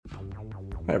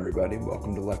Hi everybody,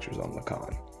 welcome to Lectures on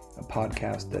Lacan, a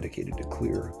podcast dedicated to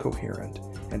clear, coherent,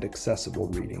 and accessible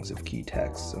readings of key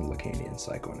texts in Lacanian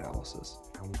psychoanalysis.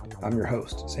 I'm your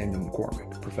host, Samuel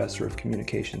McCormick, professor of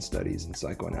communication studies and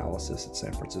psychoanalysis at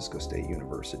San Francisco State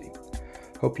University.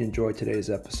 Hope you enjoyed today's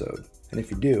episode, and if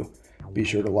you do, be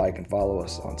sure to like and follow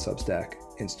us on Substack,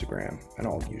 Instagram, and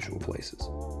all the usual places.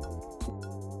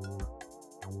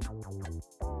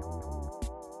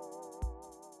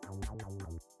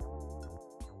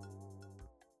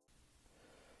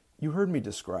 You heard me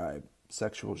describe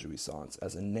sexual jouissance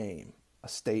as a name, a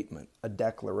statement, a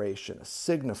declaration, a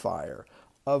signifier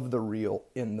of the real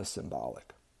in the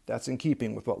symbolic. That's in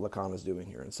keeping with what Lacan is doing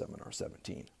here in Seminar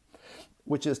 17,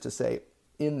 which is to say,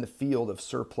 in the field of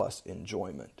surplus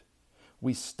enjoyment,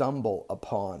 we stumble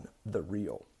upon the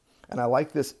real. And I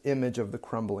like this image of the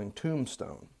crumbling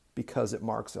tombstone because it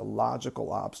marks a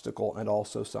logical obstacle and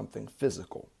also something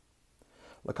physical.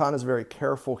 Lacan is very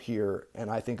careful here,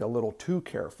 and I think a little too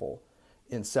careful,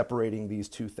 in separating these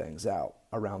two things out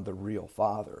around the real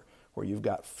father, where you've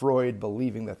got Freud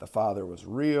believing that the father was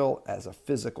real as a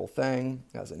physical thing,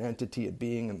 as an entity, a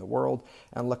being in the world,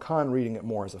 and Lacan reading it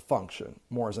more as a function,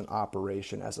 more as an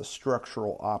operation, as a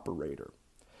structural operator.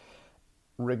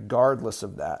 Regardless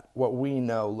of that, what we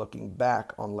know looking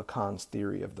back on Lacan's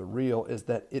theory of the real is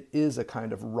that it is a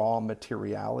kind of raw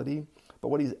materiality. But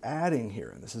what he's adding here,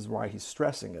 and this is why he's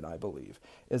stressing it, I believe,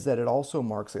 is that it also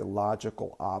marks a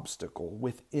logical obstacle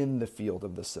within the field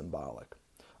of the symbolic.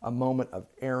 A moment of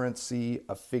errancy,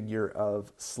 a figure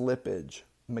of slippage,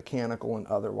 mechanical and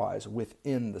otherwise,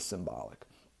 within the symbolic.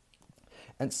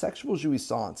 And sexual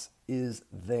jouissance is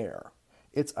there.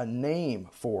 It's a name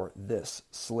for this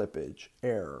slippage,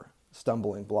 error,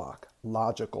 stumbling block,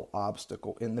 logical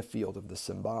obstacle in the field of the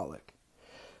symbolic.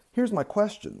 Here's my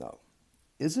question, though.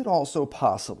 Is it also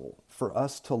possible for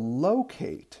us to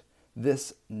locate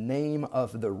this name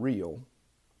of the real,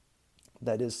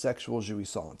 that is sexual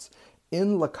jouissance,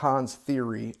 in Lacan's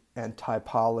theory and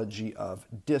typology of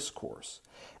discourse?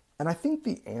 And I think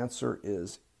the answer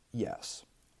is yes.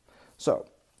 So,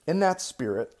 in that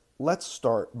spirit, let's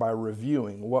start by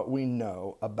reviewing what we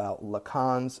know about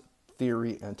Lacan's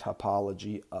theory and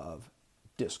typology of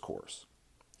discourse.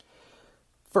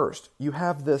 First, you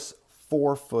have this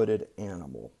four-footed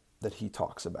animal that he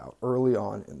talks about early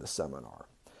on in the seminar.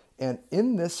 And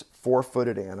in this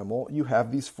four-footed animal, you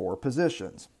have these four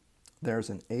positions. There's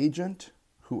an agent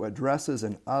who addresses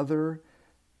an other,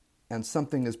 and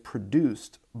something is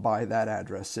produced by that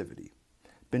addressivity.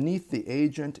 Beneath the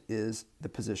agent is the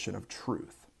position of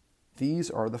truth. These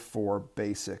are the four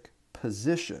basic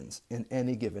positions in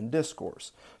any given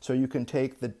discourse. So you can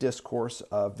take the discourse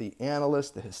of the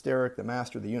analyst, the hysteric, the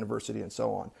master, the university, and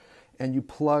so on, and you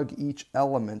plug each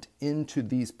element into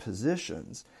these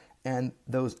positions, and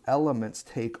those elements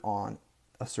take on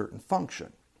a certain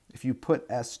function. If you put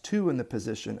S2 in the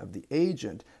position of the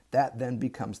agent, that then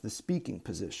becomes the speaking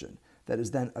position that is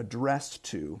then addressed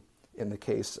to, in the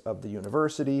case of the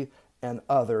university, and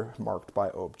other marked by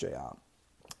objet.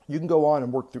 You can go on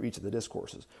and work through each of the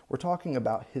discourses. We're talking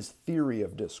about his theory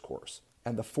of discourse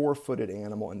and the four-footed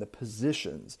animal and the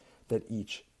positions that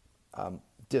each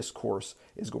discourse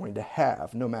is going to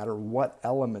have, no matter what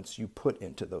elements you put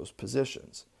into those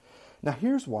positions. Now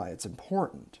here's why it's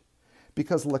important,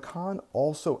 because Lacan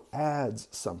also adds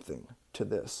something to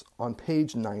this on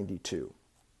page 92.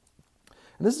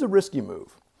 And this is a risky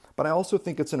move, but I also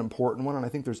think it's an important one, and I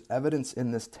think there's evidence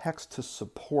in this text to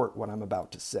support what I'm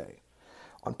about to say.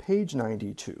 On page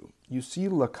 92, you see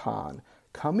Lacan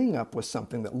coming up with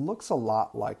something that looks a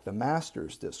lot like the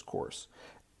master's discourse,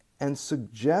 and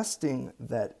suggesting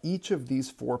that each of these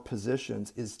four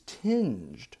positions is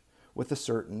tinged with a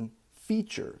certain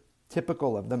feature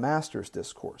typical of the master's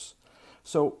discourse.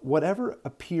 So whatever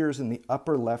appears in the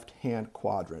upper left-hand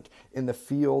quadrant in the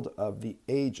field of the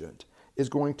agent is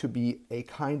going to be a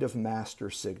kind of master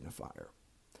signifier.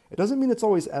 It doesn't mean it's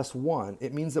always S1.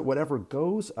 It means that whatever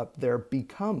goes up there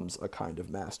becomes a kind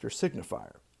of master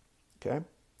signifier. Okay?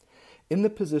 In the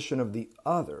position of the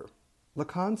other,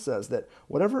 Lacan says that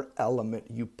whatever element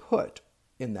you put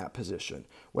in that position,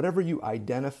 whatever you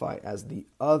identify as the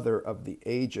other of the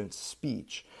agent's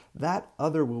speech, that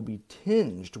other will be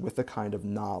tinged with a kind of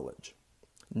knowledge.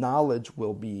 Knowledge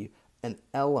will be an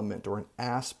element or an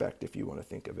aspect, if you want to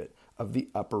think of it, of the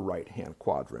upper right-hand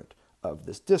quadrant of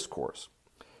this discourse.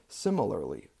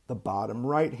 Similarly, the bottom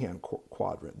right-hand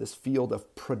quadrant, this field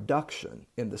of production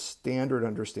in the standard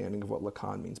understanding of what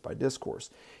Lacan means by discourse.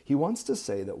 He wants to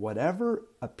say that whatever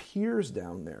appears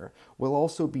down there will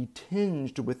also be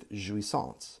tinged with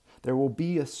jouissance. There will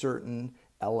be a certain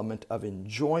element of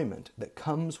enjoyment that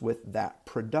comes with that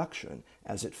production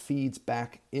as it feeds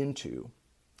back into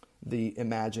the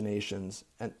imaginations,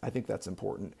 and I think that's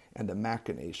important, and the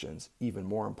machinations, even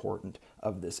more important,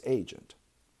 of this agent.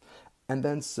 And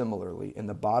then similarly, in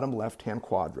the bottom left-hand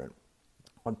quadrant,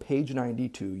 on page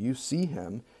 92, you see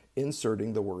him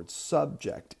inserting the word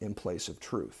subject in place of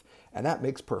truth. And that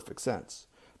makes perfect sense.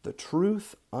 The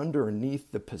truth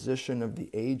underneath the position of the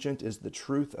agent is the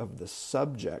truth of the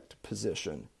subject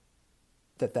position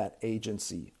that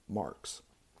agency marks.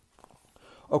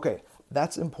 Okay,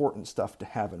 that's important stuff to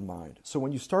have in mind. So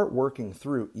when you start working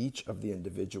through each of the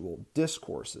individual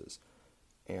discourses,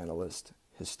 analyst,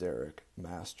 hysteric,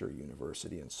 master,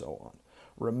 university, and so on,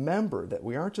 remember that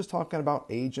we aren't just talking about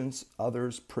agents,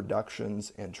 others,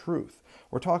 productions, and truth.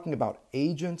 We're talking about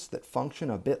agents that function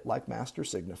a bit like master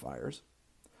signifiers,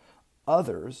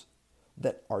 others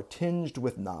that are tinged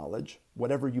with knowledge.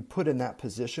 Whatever you put in that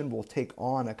position will take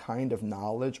on a kind of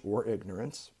knowledge or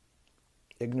ignorance.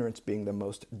 Ignorance being the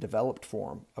most developed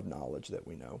form of knowledge that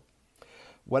we know.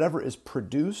 Whatever is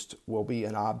produced will be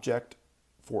an object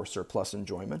for surplus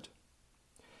enjoyment.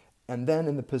 And then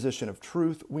in the position of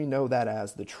truth, we know that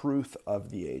as the truth of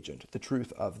the agent, the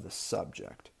truth of the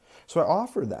subject. So I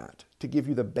offer that to give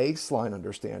you the baseline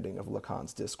understanding of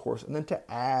Lacan's discourse, and then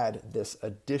to add this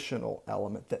additional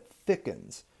element that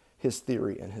thickens his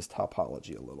theory and his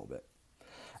topology a little bit.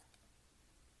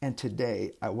 And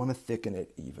today, I want to thicken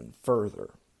it even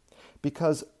further,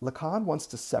 because Lacan wants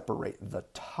to separate the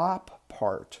top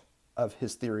part of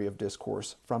his theory of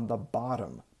discourse from the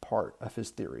bottom part of his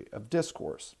theory of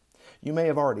discourse. You may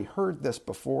have already heard this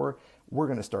before. We're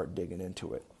going to start digging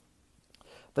into it.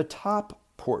 The top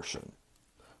portion,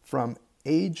 from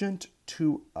agent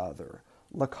to other,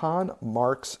 Lacan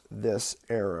marks this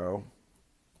arrow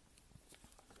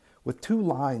with two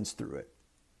lines through it,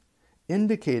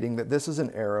 indicating that this is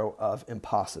an arrow of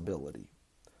impossibility.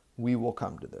 We will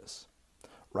come to this.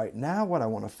 Right now, what I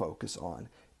want to focus on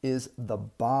is the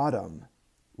bottom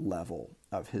level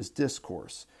of his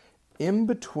discourse, in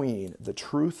between the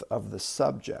truth of the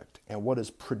subject and what is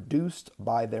produced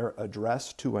by their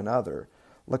address to another.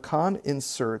 Lacan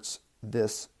inserts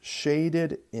this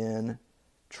shaded in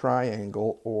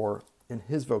triangle, or in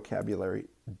his vocabulary,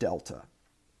 delta.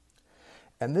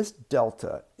 And this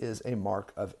delta is a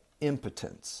mark of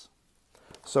impotence.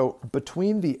 So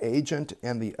between the agent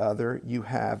and the other, you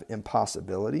have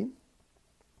impossibility.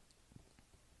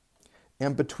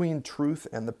 And between truth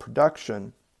and the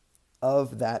production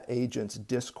of that agent's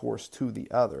discourse to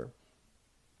the other,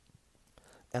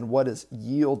 and what is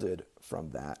yielded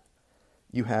from that,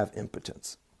 you have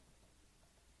impotence.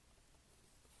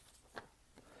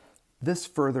 This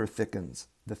further thickens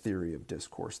the theory of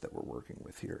discourse that we're working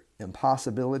with here.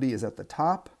 Impossibility is at the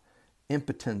top,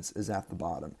 impotence is at the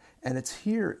bottom. And it's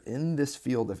here in this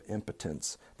field of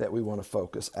impotence that we want to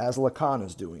focus, as Lacan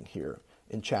is doing here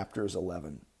in chapters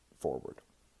 11 forward.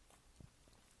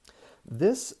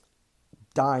 This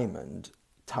diamond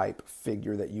type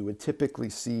figure that you would typically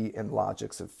see in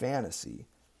logics of fantasy,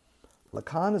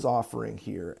 Lacan is offering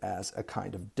here as a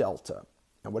kind of delta.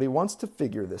 And what he wants to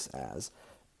figure this as,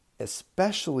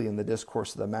 especially in the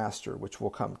discourse of the master, which we'll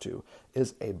come to,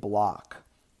 is a block,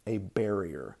 a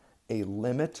barrier, a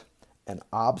limit, an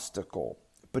obstacle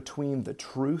between the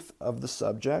truth of the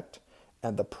subject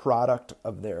and the product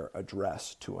of their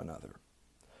address to another.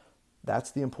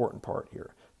 That's the important part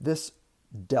here. This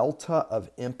delta of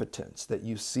impotence that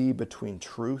you see between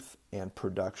truth and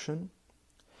production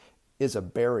is a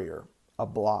barrier, a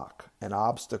block, an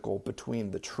obstacle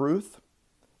between the truth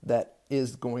that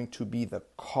is going to be the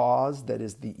cause, that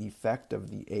is the effect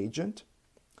of the agent,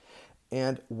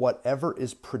 and whatever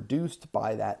is produced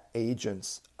by that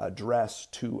agent's address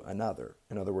to another.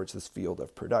 In other words, this field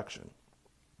of production.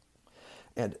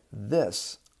 And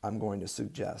this, I'm going to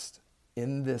suggest,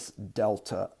 in this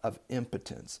delta of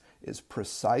impotence is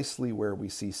precisely where we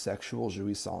see sexual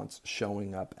jouissance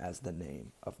showing up as the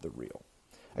name of the real.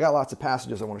 I got lots of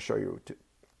passages I want to show you too.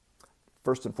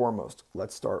 First and foremost,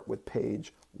 let's start with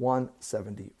page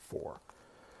 174.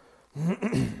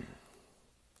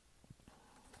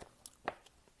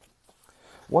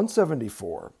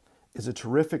 174 is a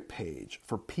terrific page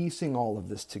for piecing all of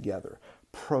this together,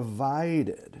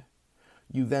 provided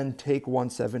you then take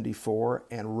 174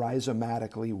 and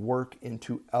rhizomatically work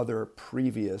into other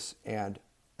previous and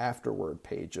afterward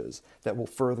pages that will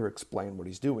further explain what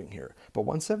he's doing here. But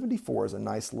 174 is a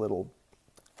nice little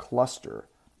cluster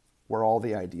where all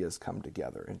the ideas come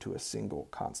together into a single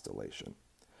constellation.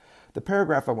 The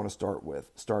paragraph I want to start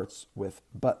with starts with,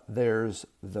 "But there's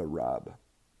the rub.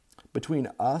 Between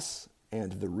us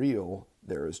and the real,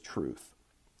 there is truth.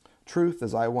 Truth,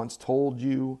 as I once told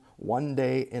you one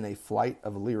day in a flight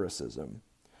of lyricism,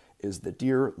 is the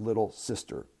dear little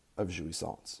sister of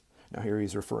jouissance. Now here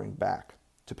he's referring back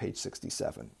to page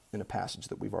 67 in a passage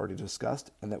that we've already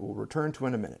discussed and that we'll return to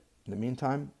in a minute. In the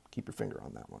meantime, keep your finger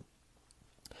on that one.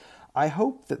 I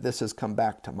hope that this has come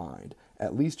back to mind,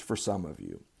 at least for some of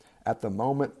you, at the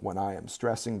moment when I am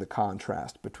stressing the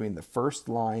contrast between the first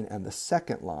line and the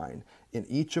second line in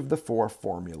each of the four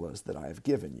formulas that I have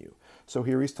given you. So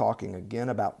here he's talking again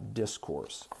about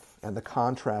discourse and the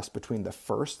contrast between the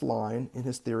first line in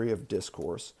his theory of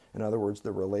discourse, in other words,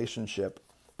 the relationship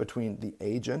between the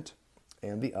agent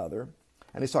and the other,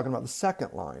 and he's talking about the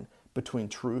second line between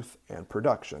truth and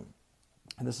production.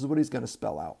 And this is what he's going to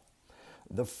spell out.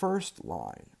 The first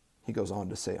line, he goes on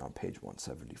to say on page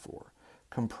 174,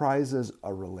 comprises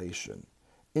a relation,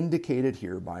 indicated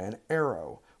here by an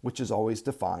arrow, which is always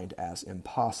defined as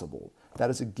impossible. That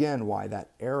is again why that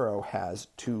arrow has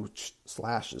two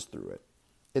slashes through it.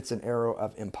 It's an arrow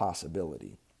of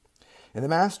impossibility. In the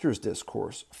Master's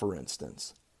discourse, for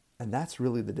instance, and that's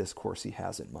really the discourse he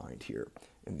has in mind here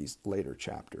in these later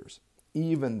chapters,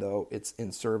 even though it's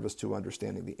in service to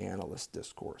understanding the analyst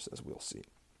discourse, as we'll see.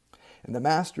 In the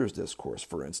Master's discourse,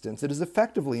 for instance, it is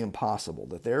effectively impossible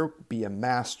that there be a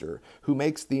master who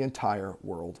makes the entire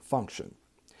world function.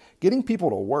 Getting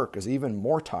people to work is even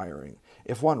more tiring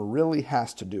if one really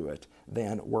has to do it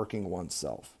than working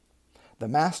oneself. The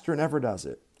master never does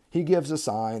it. He gives a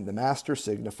sign, the master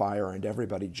signifier, and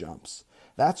everybody jumps.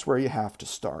 That's where you have to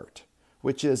start,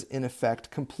 which is in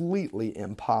effect completely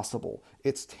impossible.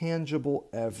 It's tangible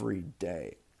every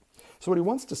day. So what he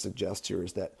wants to suggest here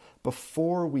is that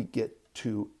before we get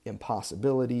to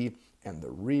impossibility and the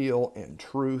real and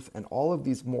truth and all of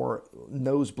these more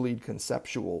nosebleed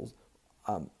conceptual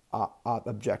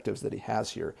objectives that he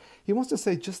has here, he wants to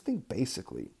say just think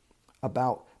basically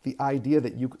about the idea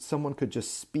that someone could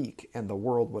just speak and the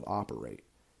world would operate.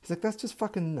 He's like, that's just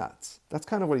fucking nuts. That's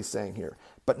kind of what he's saying here.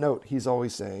 But note, he's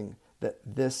always saying that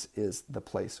this is the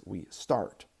place we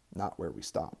start, not where we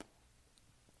stop.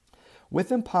 With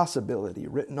impossibility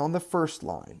written on the first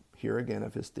line, here again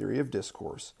of his theory of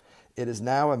discourse, it is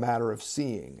now a matter of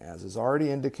seeing, as is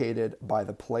already indicated by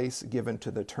the place given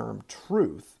to the term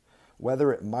truth,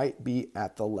 whether it might be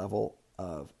at the level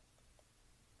of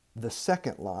the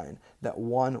second line that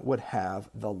one would have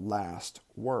the last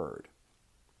word.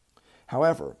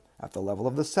 However, at the level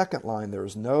of the second line, there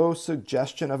is no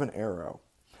suggestion of an arrow.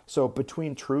 So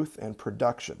between truth and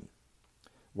production,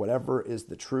 whatever is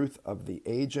the truth of the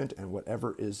agent and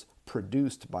whatever is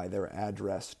produced by their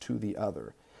address to the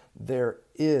other, there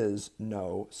is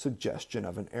no suggestion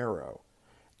of an arrow.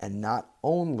 And not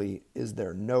only is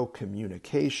there no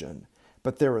communication,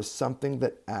 but there is something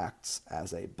that acts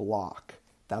as a block.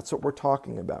 That's what we're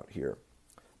talking about here.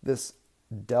 This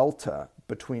delta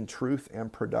between truth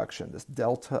and production, this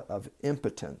delta of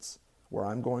impotence, where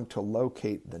I'm going to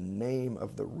locate the name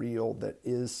of the real that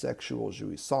is sexual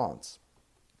jouissance,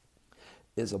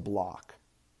 is a block,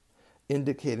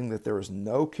 indicating that there is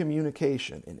no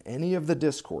communication in any of the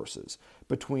discourses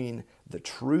between the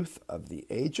truth of the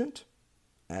agent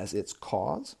as its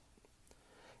cause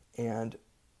and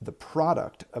the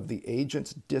product of the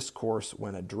agent's discourse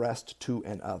when addressed to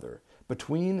an other.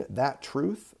 Between that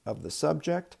truth of the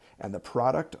subject and the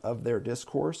product of their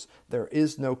discourse, there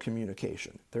is no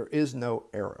communication. There is no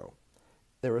arrow.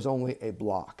 There is only a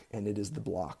block, and it is the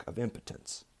block of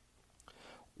impotence.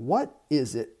 What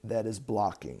is it that is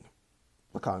blocking?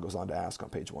 Lacan goes on to ask on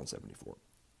page 174.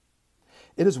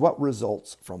 It is what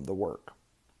results from the work.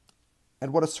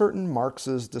 And what a certain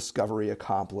Marx's discovery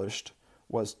accomplished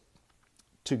was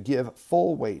to give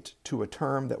full weight to a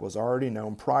term that was already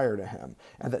known prior to him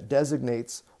and that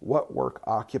designates what work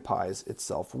occupies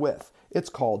itself with. It's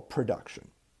called production.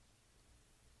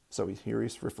 So here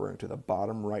he's referring to the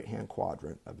bottom right-hand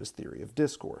quadrant of his theory of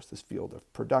discourse, this field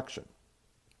of production.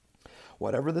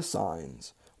 Whatever the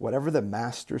signs, whatever the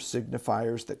master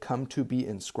signifiers that come to be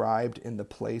inscribed in the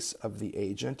place of the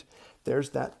agent,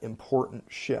 there's that important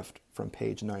shift from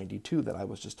page 92 that I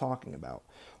was just talking about.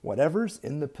 Whatever's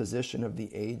in the position of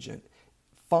the agent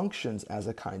functions as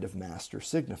a kind of master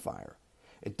signifier.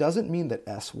 It doesn't mean that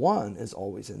S1 is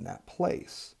always in that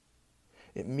place.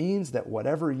 It means that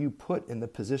whatever you put in the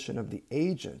position of the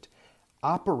agent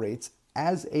operates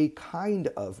as a kind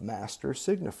of master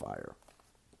signifier.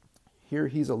 Here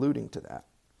he's alluding to that.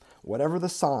 Whatever the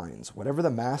signs, whatever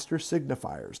the master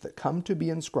signifiers that come to be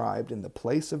inscribed in the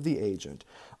place of the agent,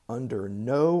 under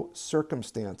no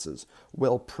circumstances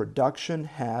will production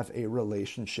have a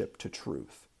relationship to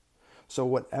truth. So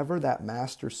whatever that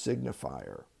master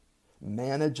signifier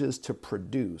manages to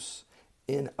produce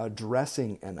in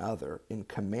addressing an other, in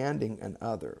commanding an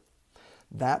other,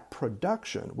 that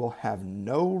production will have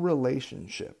no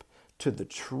relationship to the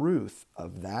truth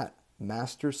of that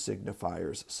master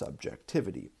signifier's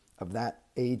subjectivity, of that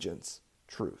agent's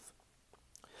truth.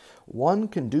 One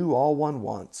can do all one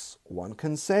wants. One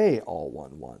can say all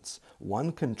one wants.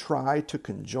 One can try to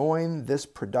conjoin this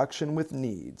production with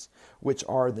needs, which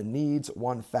are the needs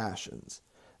one fashions.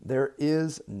 There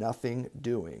is nothing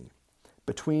doing.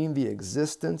 Between the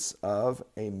existence of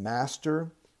a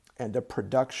master and a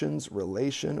production's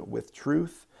relation with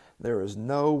truth, there is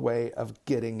no way of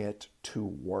getting it to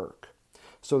work.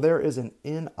 So there is an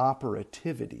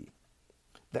inoperativity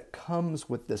that comes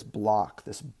with this block,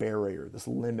 this barrier, this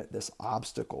limit, this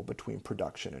obstacle between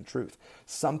production and truth.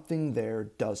 Something there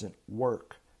doesn't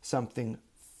work. Something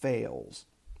fails,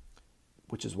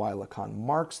 which is why Lacan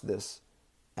marks this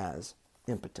as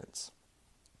impotence.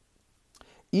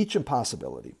 Each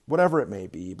impossibility, whatever it may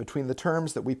be, between the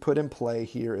terms that we put in play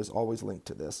here is always linked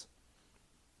to this.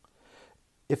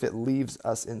 If it leaves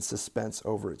us in suspense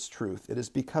over its truth, it is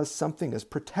because something is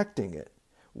protecting it,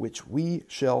 which we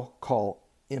shall call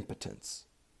impotence.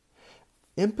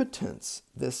 Impotence,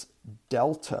 this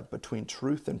delta between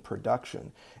truth and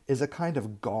production, is a kind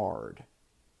of guard.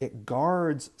 It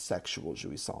guards sexual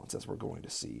jouissance, as we're going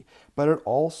to see, but it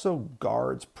also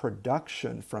guards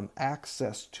production from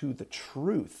access to the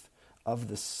truth of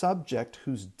the subject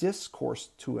whose discourse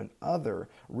to an other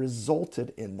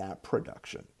resulted in that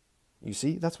production. You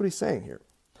see, that's what he's saying here.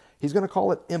 He's going to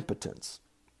call it impotence.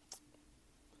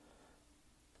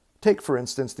 Take, for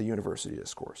instance, the university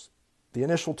discourse. The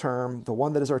initial term, the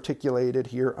one that is articulated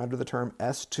here under the term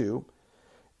S2,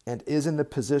 and is in the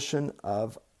position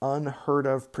of unheard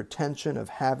of pretension of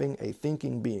having a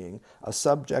thinking being, a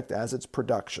subject as its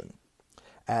production.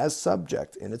 As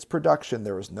subject in its production,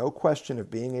 there is no question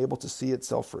of being able to see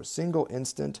itself for a single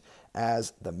instant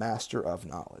as the master of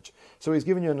knowledge. So he's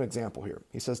giving you an example here.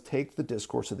 He says, take the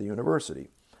discourse of the university.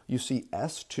 You see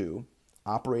S2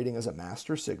 operating as a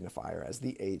master signifier, as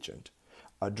the agent,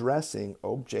 addressing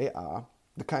objet A,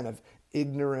 the kind of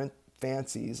ignorant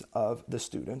fancies of the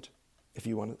student, if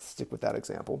you want to stick with that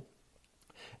example,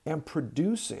 and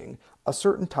producing a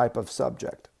certain type of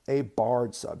subject, a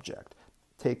barred subject,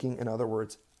 taking, in other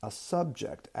words, a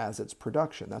subject as its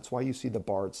production. That's why you see the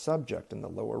barred subject in the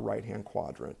lower right-hand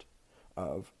quadrant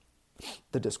of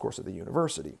the discourse of the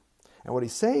university. And what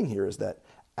he's saying here is that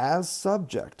as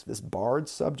subject, this barred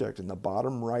subject in the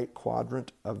bottom right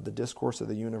quadrant of the discourse of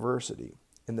the university,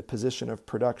 in the position of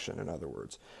production, in other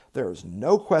words, there is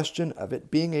no question of it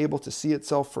being able to see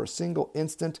itself for a single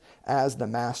instant as the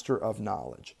master of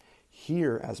knowledge.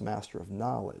 Here, as master of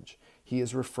knowledge, he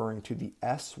is referring to the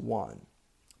S1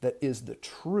 that is the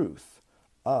truth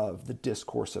of the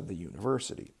discourse of the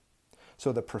university.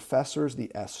 So the professors,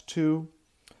 the S2,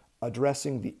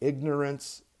 addressing the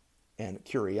ignorance and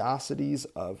curiosities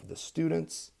of the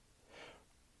students,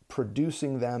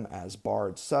 producing them as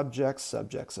barred subjects,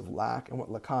 subjects of lack. And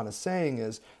what Lacan is saying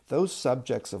is those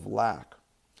subjects of lack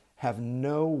have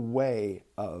no way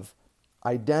of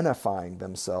identifying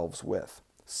themselves with,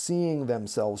 seeing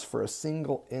themselves for a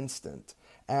single instant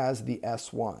as the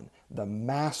S1, the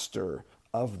master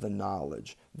of the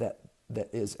knowledge that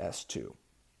is S2.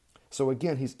 So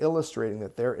again, he's illustrating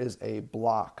that there is a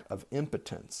block of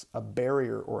impotence, a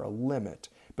barrier or a limit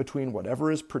between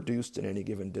whatever is produced in any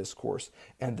given discourse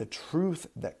and the truth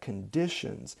that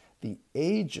conditions the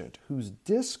agent whose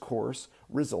discourse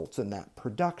results in that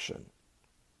production.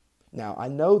 Now, I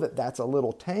know that that's a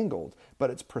little tangled, but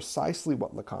it's precisely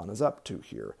what Lacan is up to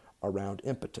here around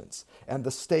impotence. And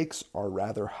the stakes are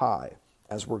rather high,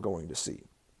 as we're going to see.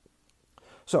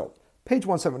 So, page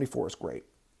 174 is great.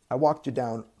 I walked you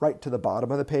down right to the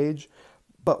bottom of the page,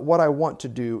 but what I want to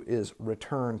do is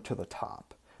return to the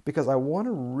top, because I want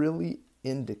to really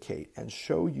indicate and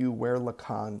show you where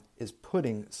Lacan is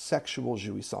putting sexual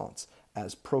jouissance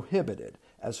as prohibited,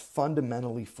 as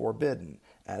fundamentally forbidden,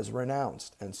 as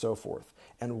renounced, and so forth,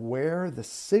 and where the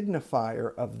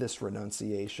signifier of this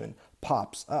renunciation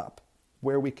pops up,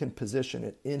 where we can position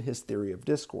it in his theory of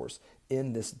discourse,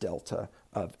 in this delta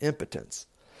of impotence.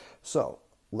 So,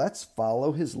 let's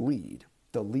follow his lead,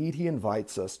 the lead he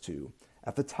invites us to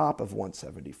at the top of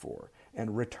 174,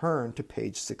 and return to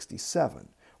page 67,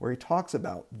 where he talks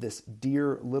about this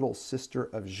dear little sister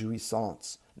of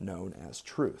jouissance known as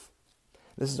truth.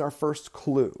 This is our first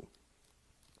clue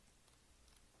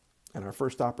and our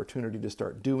first opportunity to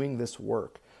start doing this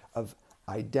work of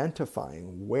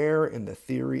identifying where in the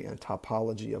theory and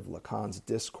topology of Lacan's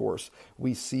discourse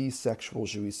we see sexual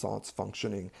jouissance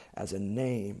functioning as a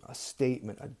name, a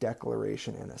statement, a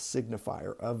declaration, and a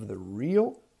signifier of the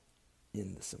real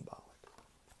in the symbolic.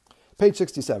 Page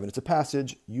 67. It's a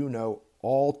passage you know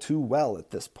all too well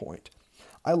at this point.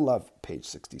 I love page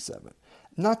 67,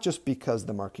 not just because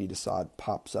the Marquis de Sade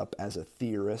pops up as a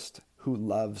theorist who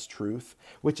loves truth,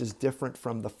 which is different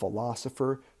from the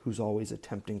philosopher who's always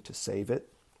attempting to save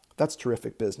it. That's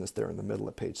terrific business there in the middle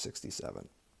of page 67.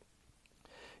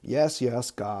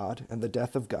 Yes, God, and the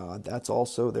death of God, that's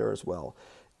also there as well.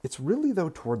 It's really,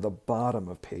 though, toward the bottom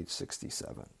of page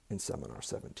 67 in Seminar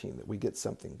 17 that we get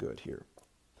something good here.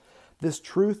 This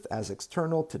truth as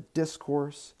external to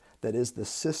discourse that is the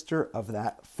sister of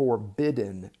that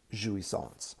forbidden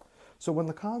jouissance. So when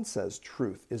Lacan says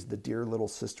truth is the dear little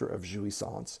sister of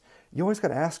jouissance, you always got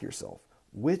to ask yourself,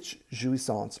 which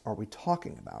jouissance are we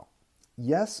talking about?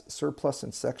 Yes, surplus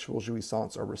and sexual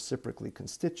jouissance are reciprocally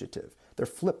constitutive. They're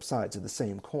flip sides of the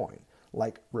same coin,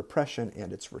 like repression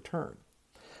and its return.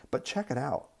 But check it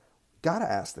out. Got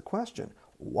to ask the question,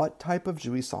 what type of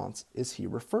jouissance is he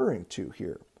referring to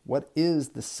here? What is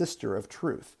the sister of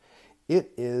truth?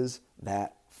 It is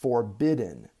that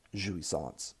forbidden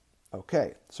jouissance.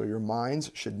 Okay, so your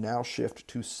minds should now shift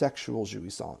to sexual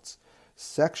jouissance.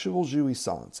 Sexual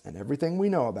jouissance, and everything we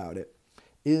know about it,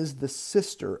 is the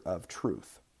sister of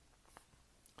truth.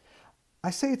 I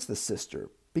say it's the sister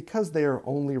because they are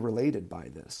only related by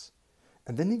this.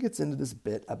 And then he gets into this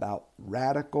bit about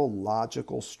radical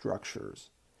logical structures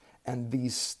and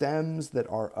these stems that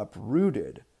are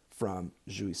uprooted from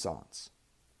jouissance.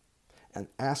 And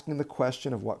asking the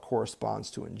question of what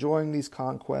corresponds to enjoying these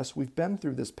conquests, we've been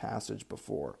through this passage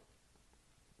before.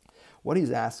 What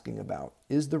he's asking about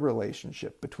is the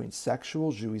relationship between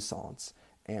sexual jouissance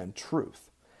and truth.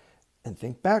 And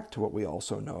think back to what we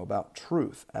also know about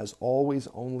truth as always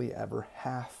only ever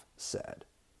half said.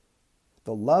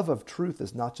 The love of truth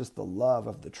is not just the love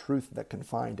of the truth that can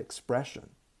find expression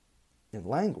in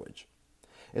language.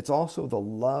 It's also the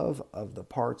love of the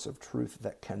parts of truth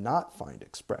that cannot find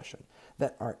expression,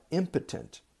 that are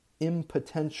impotent,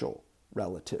 impotential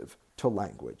relative to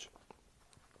language.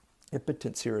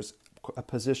 Impotence here is a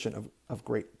position of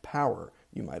great power,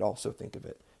 you might also think of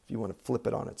it, if you want to flip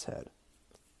it on its head.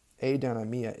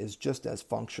 Adynamia is just as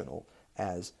functional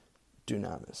as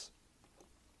dynamis.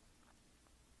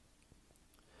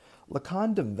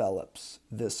 Lacan develops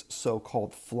this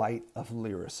so-called flight of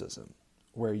lyricism,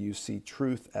 where you see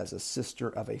truth as a sister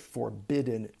of a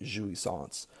forbidden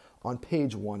jouissance on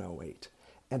page 108.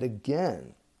 And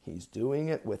again, he's doing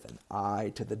it with an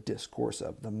eye to the discourse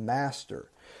of the master.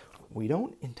 We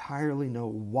don't entirely know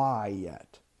why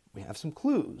yet. We have some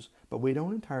clues, but we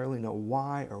don't entirely know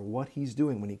why or what he's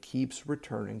doing when he keeps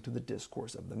returning to the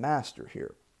discourse of the master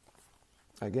here.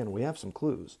 Again, we have some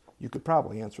clues. You could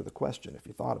probably answer the question if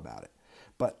you thought about it.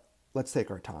 But let's take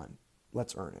our time.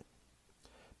 Let's earn it.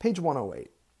 Page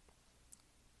 108.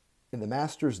 In the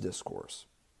master's discourse,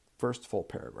 first full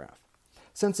paragraph.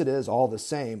 Since it is all the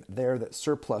same there that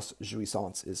surplus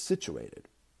jouissance is situated.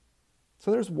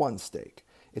 So there's one stake.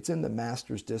 It's in the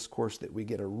master's discourse that we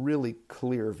get a really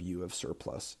clear view of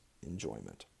surplus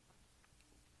enjoyment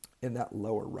in that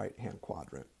lower right-hand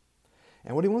quadrant.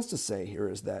 And what he wants to say here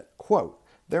is that, quote,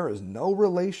 there is no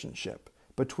relationship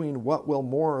between what will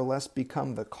more or less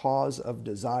become the cause of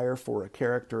desire for a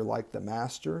character like the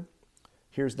master.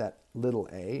 Here's that little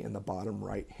a in the bottom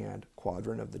right-hand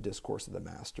quadrant of the discourse of the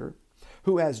master,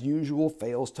 who as usual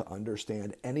fails to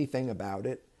understand anything about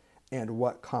it and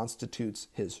what constitutes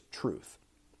his truth.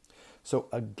 So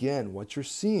again, what you're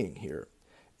seeing here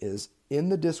is in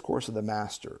the discourse of the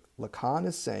master, Lacan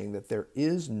is saying that there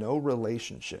is no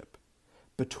relationship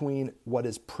between what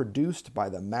is produced by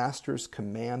the master's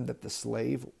command that the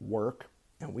slave work,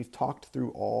 and we've talked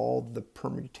through all the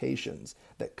permutations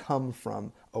that come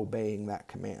from obeying that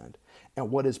command, and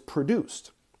what is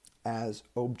produced as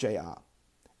objet,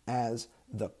 as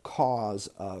the cause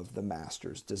of the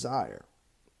master's desire.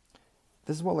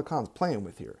 This is what Lacan's playing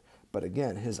with here. But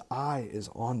again, his eye is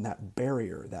on that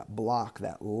barrier, that block,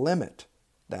 that limit,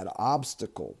 that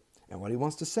obstacle. And what he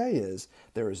wants to say is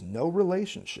there is no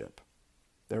relationship,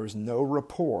 there is no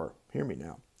rapport, hear me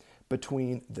now,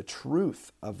 between the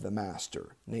truth of the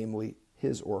master, namely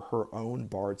his or her own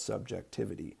barred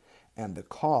subjectivity, and the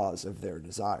cause of their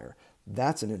desire.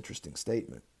 That's an interesting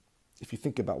statement. If you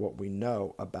think about what we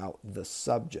know about the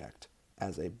subject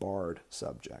as a barred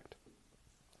subject.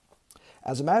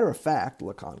 As a matter of fact,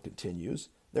 Lacan continues,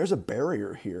 there's a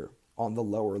barrier here on the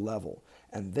lower level.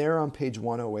 And there on page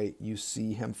 108, you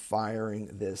see him firing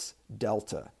this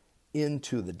delta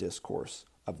into the discourse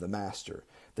of the master.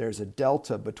 There's a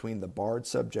delta between the barred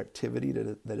subjectivity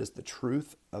that is the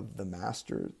truth of the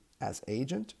master as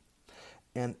agent,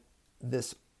 and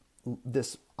this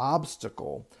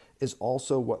obstacle is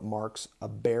also what marks a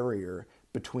barrier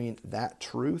between that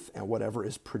truth and whatever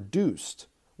is produced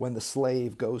when the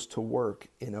slave goes to work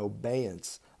in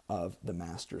obeyance of the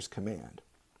master's command.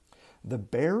 The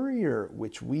barrier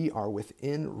which we are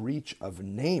within reach of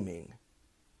naming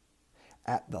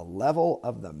at the level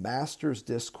of the master's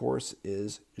discourse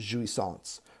is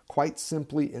jouissance, quite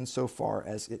simply insofar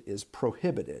as it is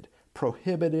prohibited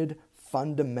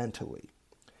fundamentally.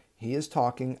 He is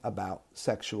talking about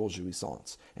sexual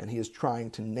jouissance, and he is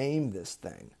trying to name this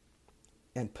thing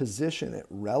and position it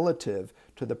relative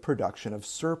to the production of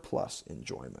surplus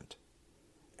enjoyment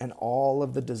and all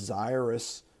of the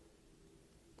desirous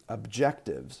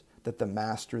objectives that the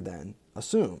master then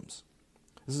assumes.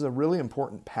 This is a really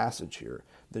important passage here.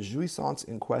 The jouissance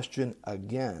in question,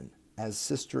 again, as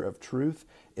sister of truth,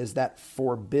 is that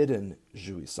forbidden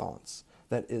jouissance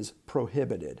that is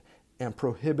prohibited, and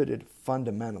prohibited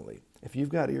fundamentally. If you've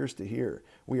got ears to hear,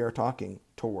 we are talking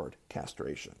toward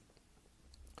castration.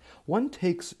 One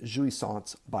takes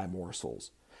jouissance by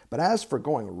morsels. But as for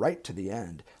going right to the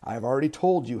end, I have already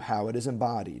told you how it is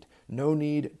embodied. No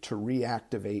need to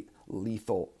reactivate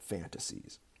lethal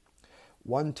fantasies.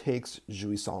 One takes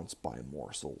jouissance by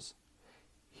morsels.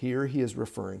 Here he is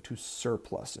referring to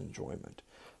surplus enjoyment.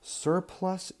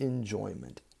 Surplus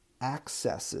enjoyment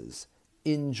accesses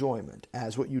enjoyment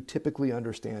as what you typically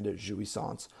understand as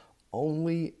jouissance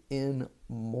only in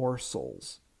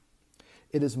morsels.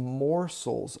 It is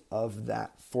morsels of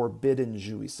that forbidden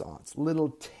jouissance, little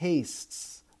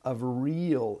tastes of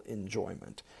real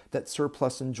enjoyment that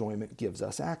surplus enjoyment gives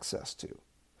us access to.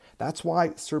 That's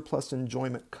why surplus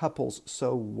enjoyment couples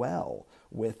so well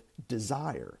with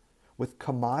desire, with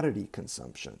commodity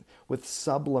consumption, with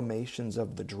sublimations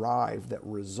of the drive that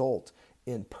result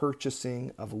in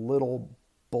purchasing of little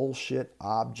bullshit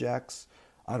objects.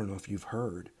 I don't know if you've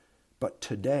heard, but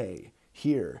today,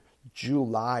 here,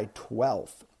 July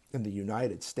 12th in the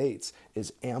United States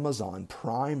is Amazon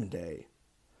Prime Day.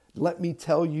 Let me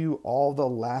tell you all the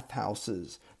lath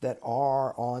houses that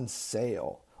are on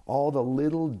sale, all the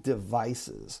little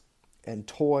devices and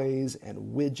toys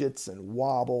and widgets and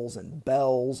wobbles and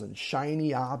bells and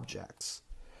shiny objects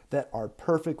that are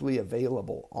perfectly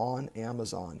available on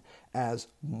Amazon as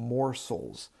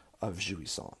morsels of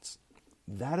jouissance.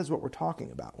 That is what we're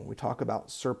talking about when we talk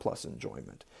about surplus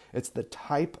enjoyment. It's the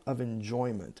type of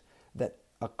enjoyment that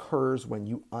occurs when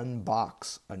you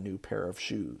unbox a new pair of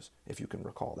shoes, if you can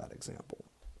recall that example.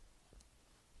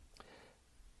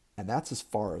 And that's as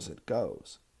far as it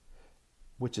goes,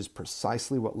 which is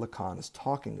precisely what Lacan is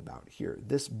talking about here.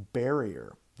 This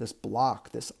barrier, this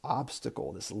block, this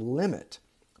obstacle, this limit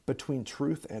between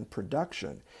truth and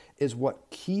production is what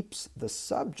keeps the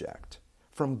subject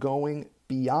from going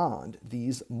beyond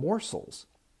these morsels.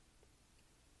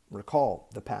 Recall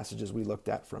the passages we looked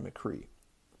at from Ecri.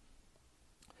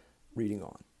 Reading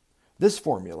on. This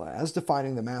formula, as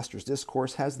defining the master's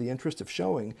discourse, has the interest of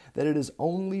showing that it is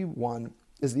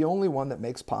the only one that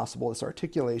makes possible this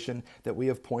articulation that we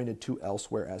have pointed to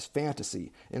elsewhere as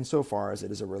fantasy, insofar as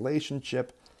it is a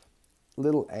relationship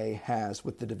little a has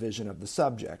with the division of the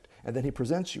subject, and then he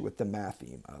presents you with the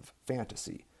matheme of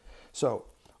fantasy. So,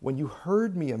 when you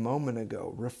heard me a moment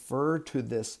ago refer to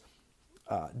this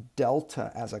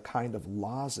delta as a kind of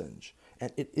lozenge,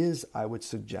 and it is, I would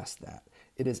suggest that,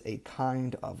 it is a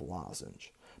kind of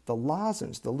lozenge. The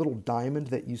lozenge, the little diamond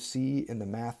that you see in the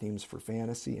mathemes for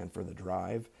fantasy and for the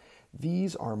drive,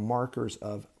 these are markers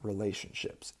of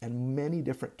relationships and many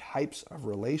different types of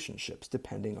relationships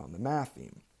depending on the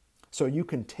matheme. So you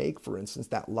can take, for instance,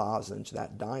 that lozenge,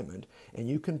 that diamond, and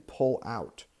you can pull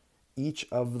out each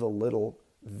of the little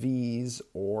V's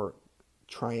or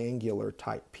triangular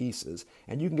type pieces,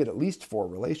 and you can get at least 4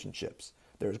 relationships.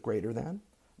 There's greater than,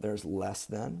 there's less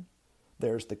than,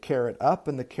 there's the caret up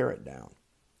and the caret down.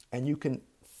 And you can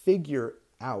figure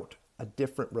out a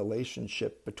different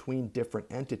relationship between different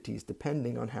entities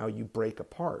depending on how you break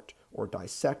apart or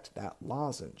dissect that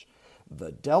lozenge.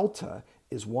 The delta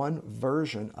is one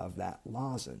version of that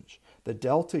lozenge. The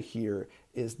delta here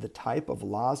is the type of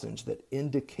lozenge that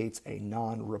indicates a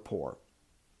non-rapport,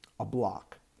 a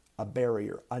block, a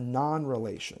barrier, a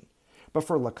non-relation. But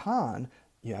for Lacan,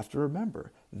 you have to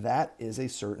remember, that is a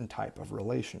certain type of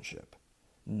relationship.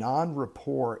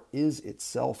 Non-rapport is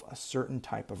itself a certain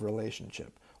type of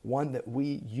relationship, one that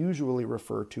we usually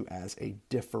refer to as a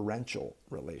differential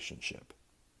relationship.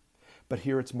 But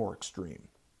here it's more extreme.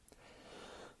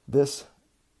 This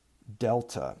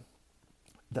delta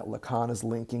that Lacan is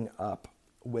linking up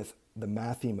with the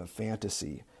matheme of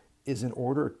fantasy is in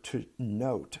order to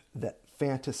note that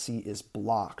fantasy is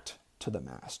blocked to the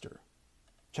master.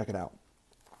 Check it out.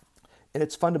 In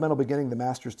its fundamental beginning, the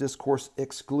master's discourse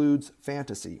excludes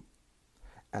fantasy,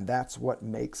 and that's what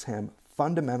makes him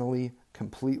fundamentally,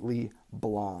 completely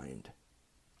blind.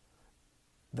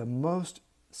 The most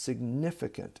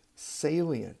significant,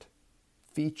 salient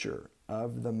feature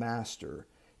of the master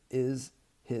is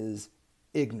his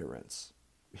ignorance,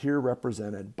 here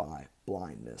represented by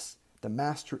blindness. The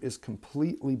master is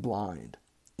completely blind,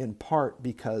 in part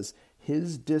because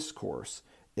his discourse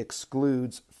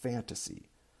excludes fantasy.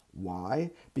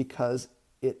 Why? Because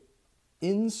it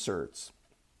inserts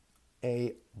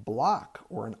a block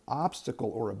or an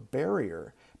obstacle or a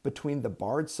barrier between the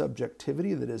bard's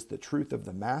subjectivity, that is the truth of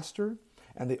the master,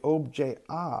 and the objet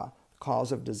a,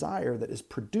 cause of desire, that is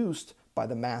produced by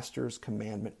the master's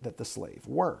commandment that the slave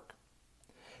work.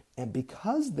 And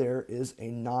because there is a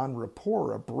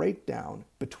non-rapport, a breakdown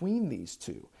between these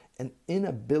two, an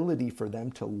inability for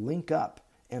them to link up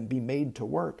and be made to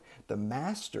work, the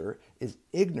master is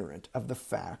ignorant of the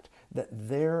fact that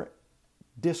their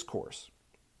discourse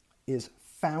is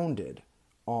founded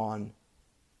on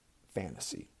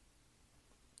fantasy.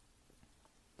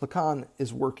 Lacan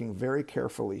is working very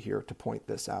carefully here to point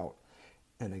this out.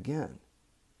 And again,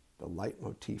 the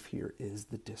leitmotif here is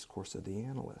the discourse of the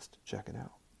analyst. Check it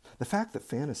out. The fact that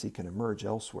fantasy can emerge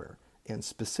elsewhere, and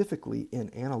specifically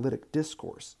in analytic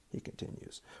discourse, he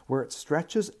continues, where it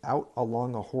stretches out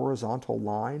along a horizontal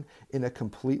line in a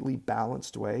completely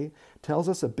balanced way, tells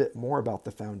us a bit more about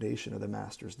the foundation of the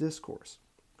master's discourse.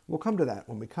 We'll come to that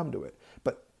when we come to it,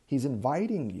 but he's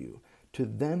inviting you to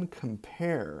then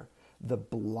compare the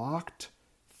blocked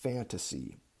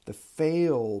fantasy, the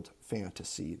failed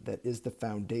fantasy that is the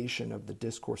foundation of the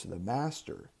discourse of the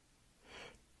master,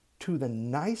 to the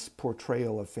nice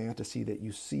portrayal of fantasy that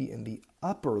you see in the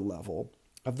upper level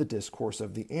of the discourse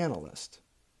of the analyst.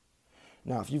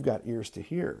 Now, if you've got ears to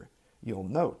hear, you'll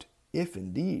note, if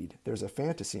indeed there's a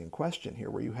fantasy in question here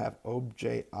where you have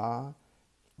objet a,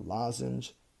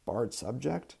 lozenge, bard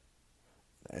subject,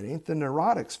 that ain't the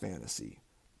neurotic's fantasy.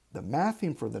 The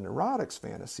matheme for the neurotic's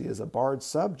fantasy is a bard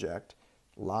subject,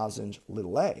 lozenge,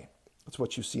 little a. That's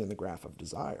what you see in the graph of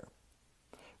desire.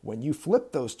 When you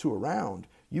flip those two around,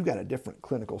 you got a different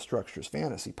clinical structures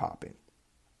fantasy popping,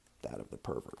 that of the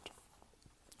pervert.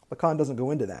 Lacan doesn't go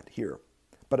into that here,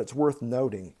 but it's worth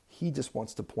noting, he just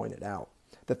wants to point it out,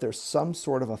 that there's some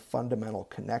sort of a fundamental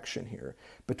connection here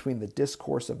between the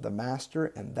discourse of the master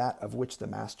and that of which the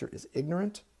master is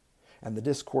ignorant, and the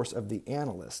discourse of the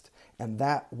analyst and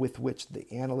that with which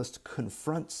the analyst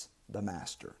confronts the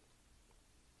master.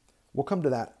 We'll come to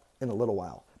that in a little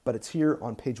while, but it's here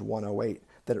on page 108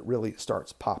 that it really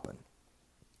starts popping.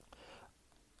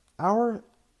 Our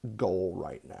goal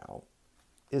right now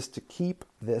is to keep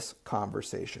this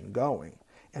conversation going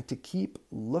and to keep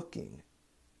looking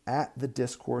at the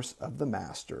discourse of the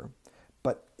master,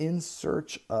 but in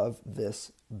search of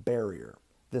this barrier,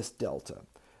 this delta.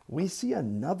 We see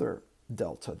another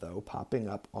delta, though, popping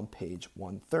up on page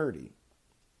 130.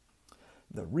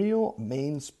 The real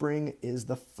mainspring is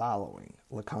the following,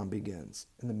 Lacan begins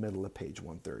in the middle of page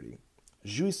 130.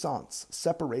 Jouissance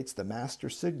separates the master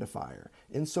signifier,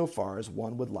 insofar as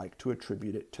one would like to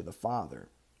attribute it to the Father,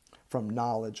 from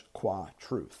knowledge qua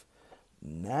truth.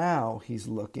 Now he's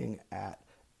looking at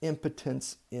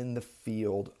impotence in the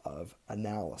field of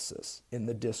analysis, in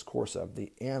the discourse of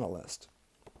the analyst.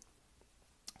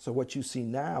 So what you see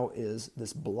now is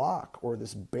this block or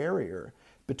this barrier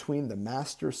between the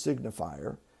master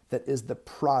signifier that is the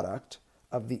product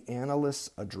of the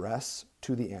analyst's address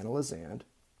to the analysand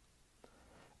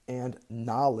and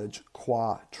knowledge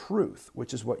qua truth,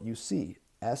 which is what you see,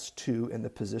 S2 in the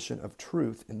position of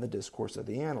truth in the discourse of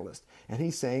the analyst. And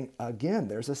he's saying, again,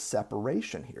 there's a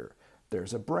separation here.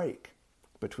 There's a break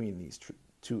between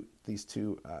these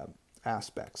two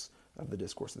aspects of the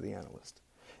discourse of the analyst.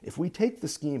 If we take the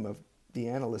scheme of the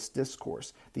analyst's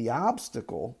discourse, the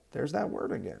obstacle, there's that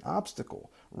word again, obstacle,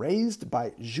 raised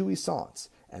by jouissance,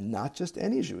 and not just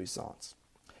any jouissance,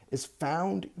 is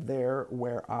found there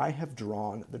where I have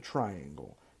drawn the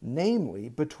triangle, namely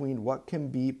between what can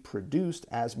be produced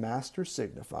as master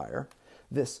signifier,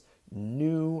 this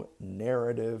new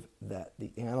narrative that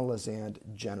the analysand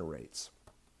generates,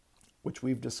 which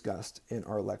we've discussed in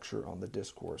our lecture on the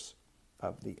discourse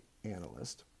of the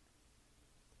analyst,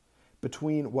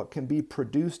 between what can be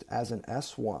produced as an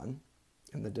S1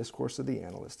 in the discourse of the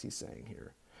analyst, he's saying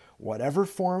here, whatever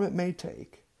form it may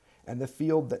take, and the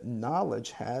field that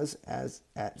knowledge has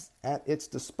at its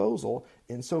disposal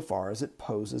insofar as it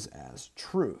poses as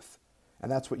truth.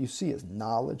 And that's what you see as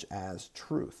knowledge as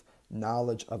truth.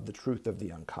 Knowledge of the truth of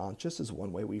the unconscious is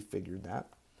one way we figured that,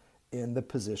 in the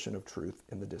position of truth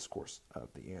in the discourse of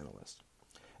the analyst.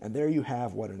 And there you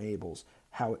have what enables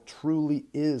how it truly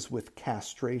is with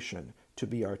castration to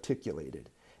be articulated.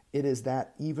 It is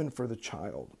that even for the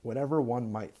child, whatever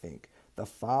one might think, the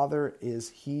father is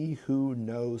he who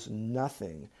knows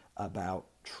nothing about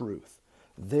truth.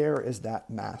 There is that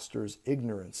master's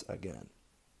ignorance again.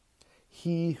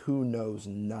 He who knows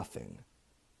nothing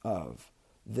of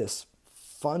this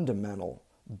fundamental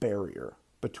barrier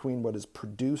between what is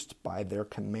produced by their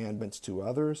commandments to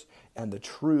others and the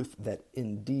truth that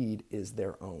indeed is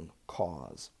their own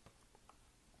cause.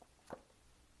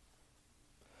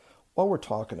 What we're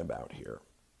talking about here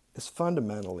is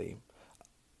fundamentally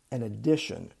an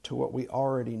addition to what we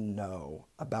already know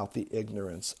about the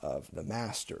ignorance of the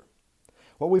master.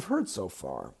 What we've heard so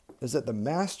far is that the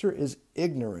master is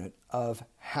ignorant of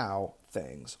how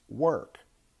things work,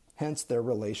 hence their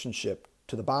relationship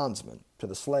to the bondsman, to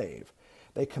the slave.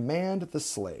 They command the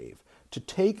slave to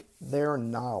take their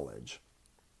knowledge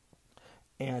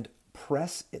and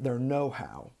press their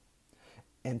know-how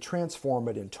and transform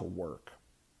it into work.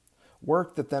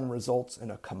 Work that then results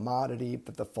in a commodity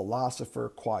that the philosopher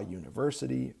qua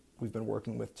university we've been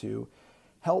working with too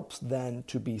helps then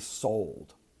to be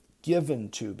sold, given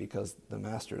to, because the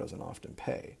master doesn't often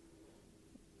pay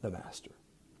the master.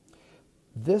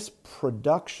 This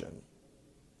production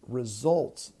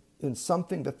results in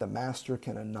something that the master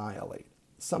can annihilate,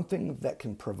 something that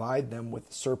can provide them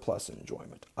with surplus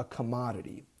enjoyment, a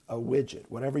commodity, a widget,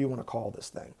 whatever you want to call this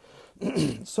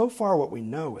thing. So far what we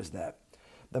know is that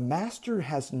the master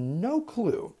has no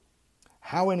clue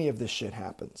how any of this shit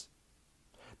happens.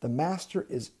 The master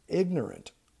is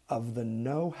ignorant of the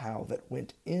know-how that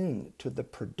went into the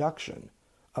production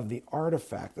of the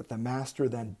artifact that the master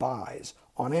then buys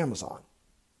on Amazon,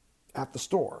 at the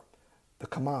store, the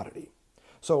commodity.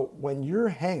 So when you're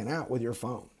hanging out with your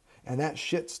phone and that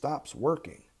shit stops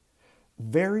working,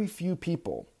 very few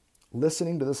people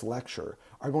listening to this lecture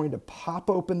are going to pop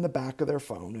open the back of their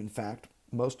phone. In fact,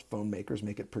 most phone makers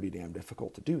make it pretty damn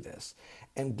difficult to do this,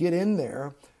 and get in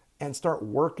there and start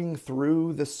working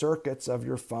through the circuits of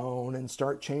your phone and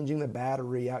start changing the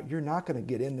battery out. You're not going to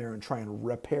get in there and try and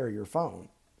repair your phone.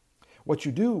 What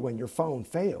you do when your phone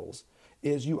fails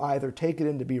is you either take it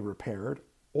in to be repaired,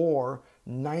 or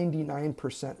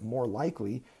 99% more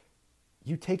likely,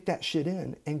 you take that shit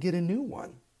in and get a new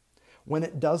one. When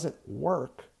it doesn't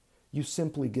work, you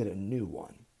simply get a new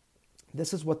one.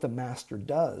 This is what the master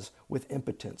does with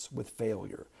impotence, with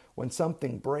failure. When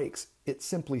something breaks, it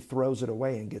simply throws it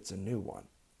away and gets a new one.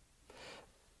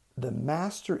 The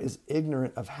master is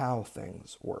ignorant of how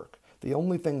things work. The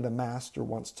only thing the master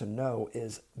wants to know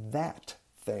is that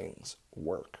things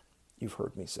work, you've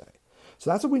heard me say.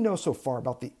 So that's what we know so far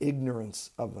about the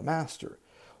ignorance of the master.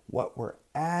 What we're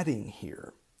adding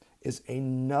here is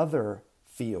another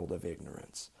field of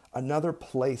ignorance, another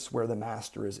place where the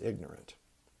master is ignorant.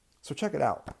 So check it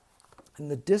out. In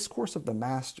the discourse of the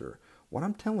master, what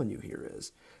I'm telling you here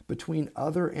is, between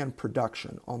other and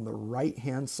production, on the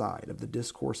right-hand side of the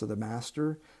discourse of the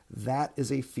master, that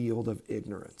is a field of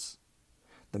ignorance.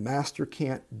 The master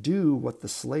can't do what the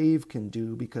slave can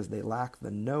do because they lack the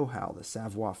know-how, the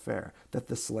savoir-faire, that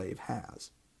the slave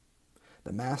has.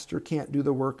 The master can't do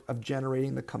the work of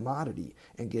generating the commodity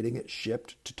and getting it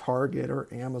shipped to Target or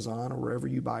Amazon or wherever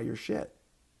you buy your shit.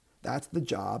 That's the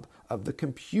job of the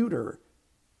computer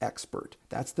expert.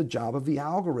 That's the job of the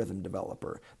algorithm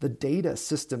developer, the data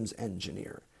systems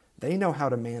engineer. They know how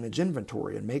to manage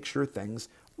inventory and make sure things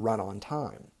run on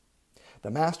time. The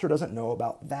master doesn't know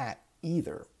about that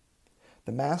either.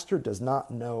 The master does not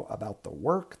know about the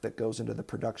work that goes into the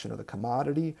production of the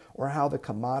commodity or how the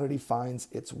commodity finds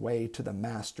its way to the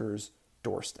master's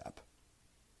doorstep.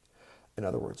 In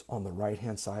other words, on the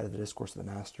right-hand side of the discourse of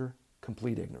the master,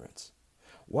 complete ignorance.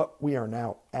 What we are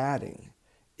now adding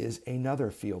is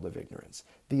another field of ignorance.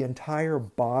 The entire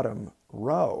bottom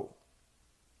row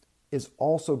is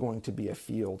also going to be a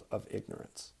field of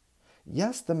ignorance.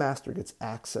 Yes, the master gets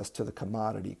access to the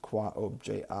commodity qua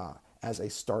objet a as a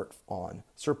start on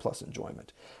surplus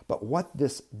enjoyment. But what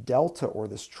this delta or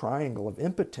this triangle of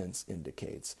impotence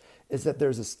indicates is that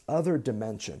there's this other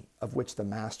dimension of which the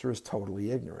master is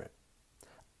totally ignorant,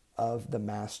 of the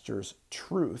master's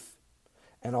truth,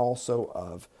 and also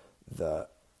of the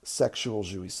sexual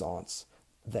jouissance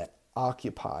that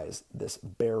occupies this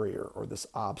barrier or this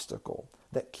obstacle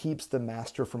that keeps the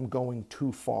master from going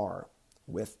too far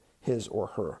with his or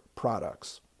her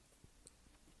products.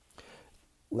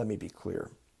 Let me be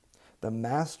clear. The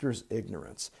master's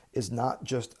ignorance is not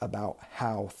just about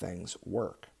how things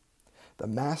work. The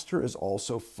master is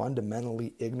also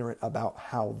fundamentally ignorant about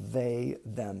how they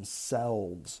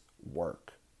themselves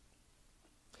work.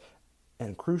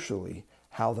 And crucially,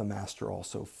 how the master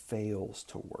also fails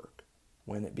to work,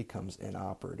 when it becomes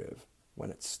inoperative, when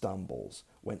it stumbles,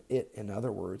 when it, in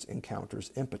other words,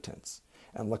 encounters impotence.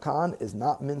 And Lacan is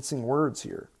not mincing words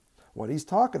here. What he's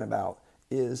talking about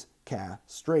is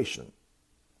castration.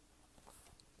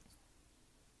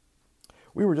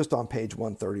 We were just on page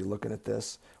 130 looking at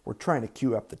this. We're trying to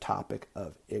cue up the topic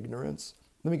of ignorance.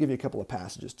 Let me give you a couple of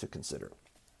passages to consider.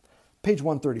 Page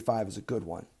 135 is a good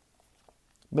one.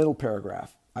 Middle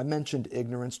paragraph. I mentioned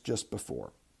ignorance just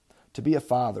before. To be a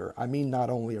father, I mean not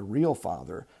only a real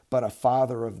father, but a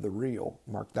father of the real.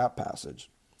 Mark that passage.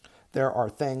 There are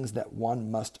things that one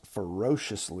must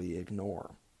ferociously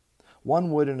ignore.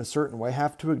 One would, in a certain way,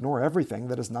 have to ignore everything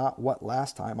that is not what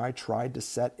last time I tried to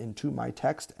set into my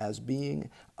text as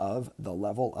being of the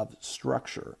level of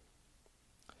structure.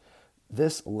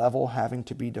 This level having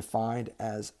to be defined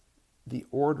as the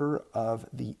order of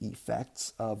the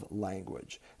effects of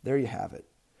language. There you have it.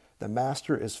 The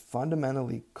master is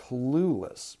fundamentally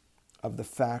clueless of the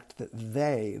fact that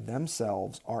they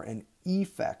themselves are an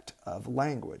effect of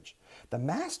language. The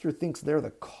master thinks they're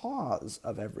the cause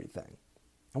of everything.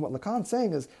 And what Lacan's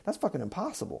saying is, that's fucking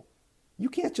impossible. You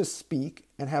can't just speak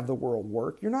and have the world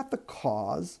work. You're not the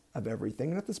cause of everything.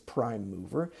 You're not this prime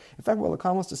mover. In fact, what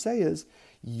Lacan wants to say is,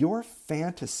 your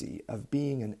fantasy of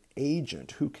being an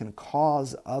agent who can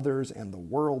cause others and the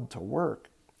world to work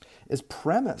is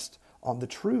premised on the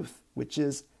truth, which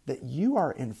is that you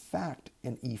are in fact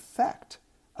an effect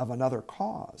of another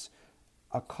cause,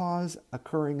 a cause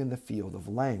occurring in the field of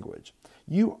language.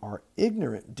 You are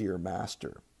ignorant, dear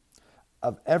master,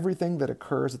 of everything that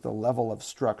occurs at the level of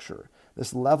structure,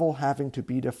 this level having to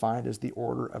be defined as the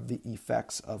order of the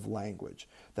effects of language.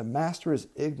 The master is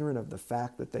ignorant of the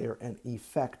fact that they are an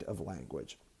effect of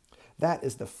language. That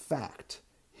is the fact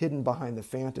hidden behind the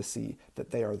fantasy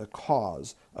that they are the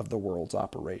cause of the world's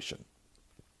operation.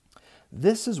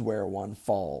 This is where one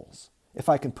falls, if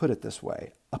I can put it this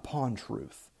way, upon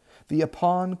truth. The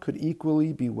upon could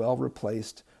equally be well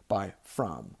replaced by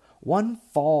from. One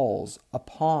falls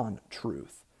upon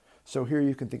truth. So here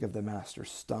you can think of the master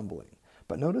stumbling.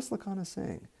 But notice Lacan is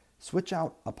saying, switch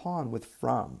out upon with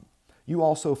from. You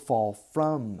also fall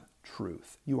from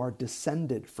truth. You are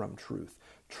descended from truth.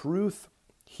 Truth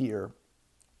here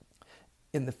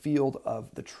in the field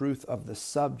of the truth of the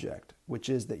subject, which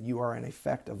is that you are an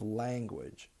effect of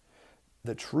language.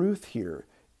 The truth here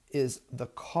is the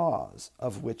cause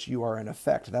of which you are an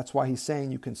effect. That's why he's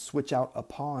saying you can switch out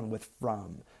upon with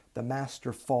from. The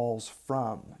master falls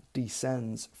from,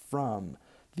 descends from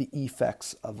the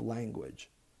effects of language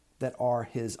that are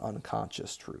his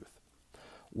unconscious truth.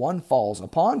 One falls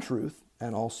upon truth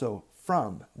and also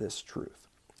from this truth.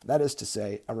 That is to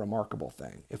say, a remarkable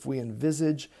thing. If we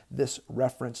envisage this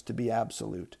reference to be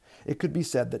absolute, it could be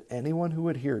said that anyone who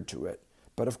adhered to it,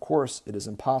 but of course it is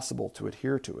impossible to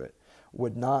adhere to it,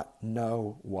 would not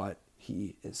know what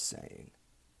he is saying.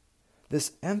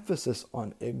 This emphasis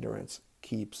on ignorance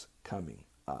keeps coming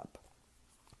up.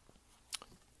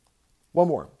 One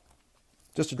more,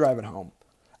 just to drive it home.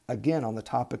 Again, on the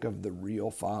topic of the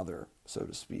real father, so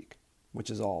to speak, which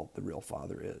is all the real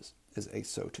father is a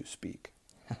so to speak.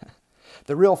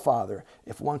 The real father,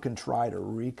 if one can try to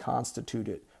reconstitute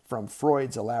it from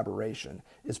Freud's elaboration,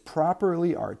 is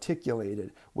properly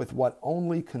articulated with what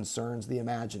only concerns the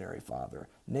imaginary father,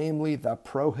 namely the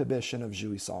prohibition of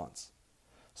jouissance.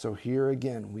 So here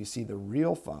again, we see the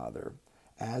real father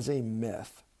as a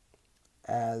myth,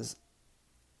 as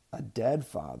a dead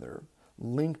father,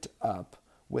 linked up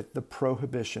with the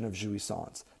prohibition of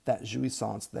jouissance, that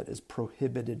jouissance that is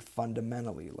prohibited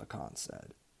fundamentally, Lacan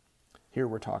said. Here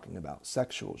we're talking about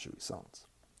sexual jouissance.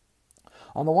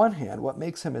 On the one hand, what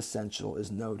makes him essential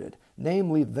is noted,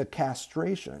 namely the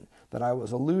castration that I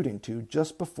was alluding to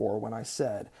just before when I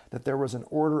said that there was an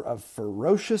order of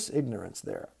ferocious ignorance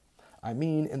there. I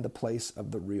mean in the place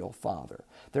of the real father.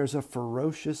 There's a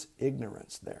ferocious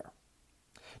ignorance there.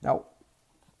 Now,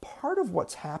 part of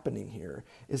what's happening here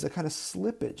is a kind of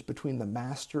slippage between the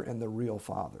master and the real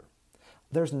father.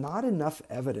 There's not enough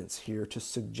evidence here to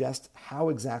suggest how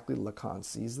exactly Lacan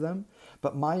sees them,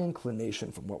 but my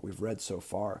inclination from what we've read so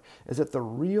far is that the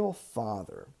real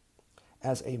father,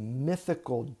 as a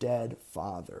mythical dead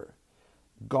father,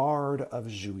 guard of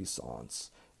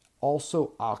jouissance,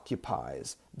 also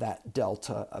occupies that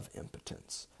delta of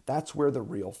impotence. That's where the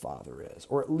real father is,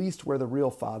 or at least where the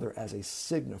real father as a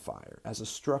signifier, as a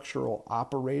structural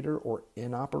operator or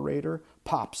inoperator,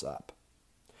 pops up.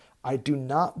 I do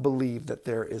not believe that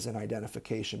there is an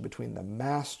identification between the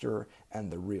master and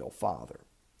the real father.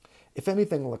 If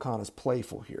anything, Lacan is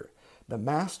playful here. The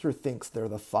master thinks they're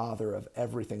the father of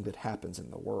everything that happens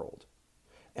in the world.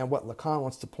 And what Lacan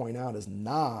wants to point out is,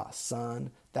 nah,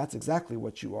 son, that's exactly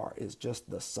what you are, is just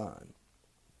the son.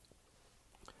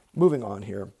 Moving on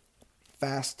here,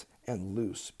 fast and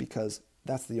loose, because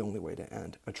that's the only way to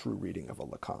end a true reading of a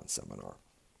Lacan seminar.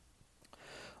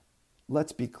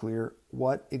 Let's be clear,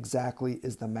 what exactly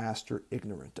is the master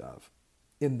ignorant of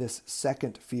in this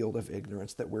second field of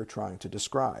ignorance that we're trying to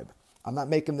describe? I'm not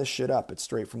making this shit up, it's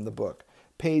straight from the book.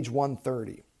 Page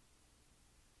 130,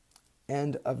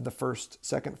 end of the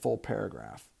second full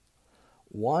paragraph.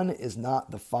 One is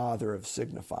not the father of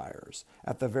signifiers.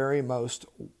 At the very most,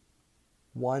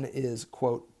 one is,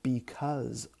 quote,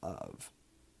 because of,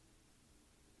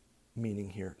 meaning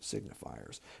here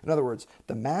signifiers. In other words,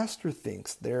 the master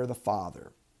thinks they're the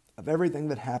father of everything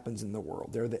that happens in the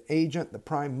world. They're the agent, the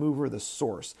prime mover, the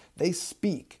source. They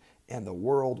speak and the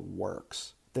world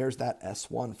works. There's that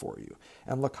S1 for you.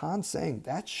 And Lacan's saying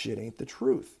that shit ain't the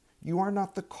truth. You are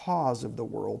not the cause of the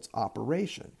world's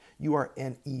operation. You are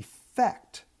an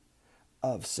effect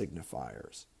of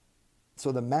signifiers.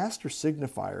 So the master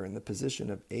signifier in the position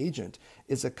of agent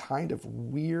is a kind of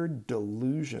weird,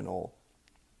 delusional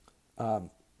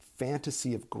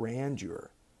fantasy of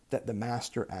grandeur that the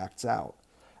master acts out.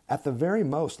 At the very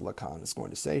most, Lacan is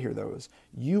going to say here, though, is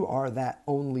you are that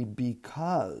only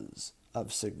because of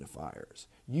signifiers.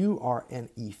 You are an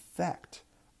effect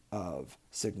of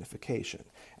signification.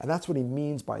 And that's what he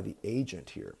means by the agent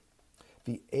here.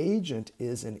 The agent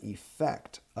is an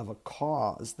effect of a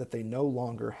cause that they no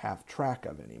longer have track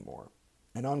of anymore.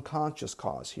 An unconscious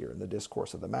cause here in the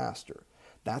discourse of the master.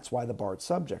 That's why the barred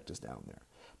subject is down there.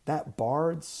 That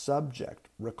barred subject,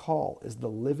 recall, is the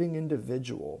living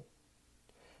individual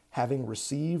having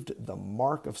received the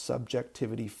mark of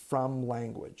subjectivity from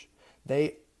language.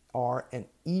 They are an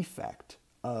effect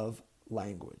of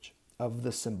language, of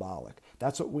the symbolic.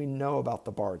 That's what we know about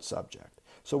the barred subject.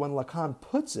 So when Lacan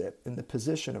puts it in the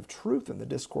position of truth in the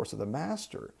discourse of the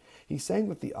master, he's saying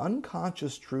that the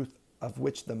unconscious truth of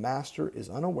which the master is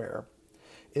unaware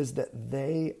is that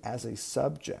they, as a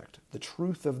subject, the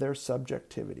truth of their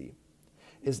subjectivity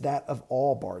is that of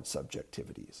all barred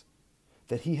subjectivities,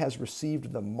 that he has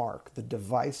received the mark, the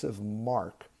divisive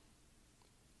mark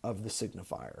of the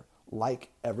signifier, like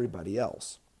everybody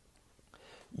else.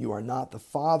 You are not the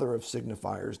father of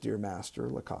signifiers, dear master,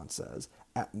 Lacan says.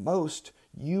 At most,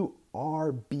 you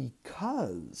are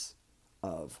because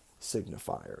of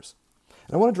signifiers.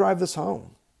 And I want to drive this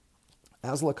home,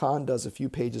 as Lacan does a few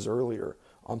pages earlier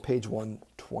on page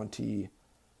 127.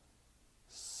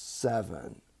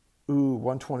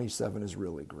 127 is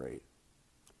really great.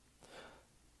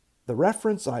 The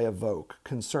reference I evoke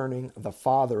concerning the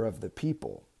father of the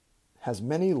people has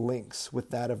many links with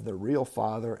that of the real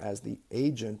father as the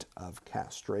agent of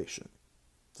castration.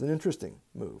 It's an interesting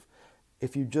move.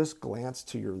 If you just glance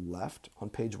to your left on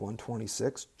page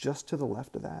 126, just to the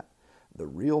left of that, the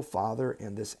real father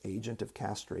and this agent of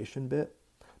castration bit,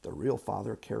 the real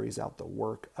father carries out the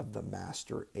work of the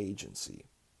master agency.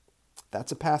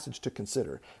 That's a passage to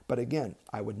consider. But again,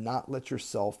 I would not let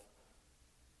yourself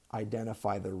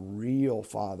identify the real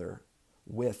father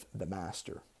with the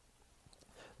master.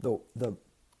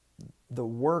 The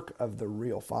work of the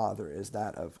real father is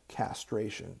that of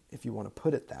castration, if you want to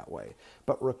put it that way.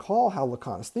 But recall how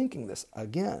Lacan is thinking this.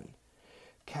 Again,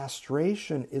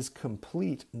 castration is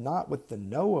complete not with the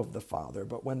no of the father,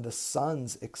 but when the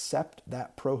sons accept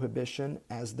that prohibition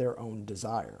as their own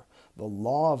desire. The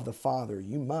law of the father,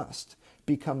 you must,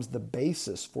 becomes the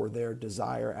basis for their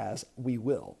desire as we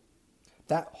will.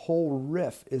 That whole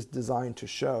riff is designed to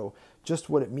show just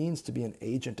what it means to be an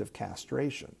agent of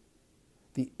castration.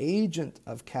 The agent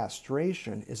of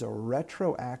castration is a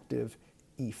retroactive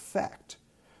effect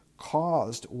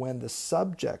caused when the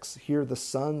subjects, here the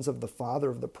sons of the father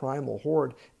of the primal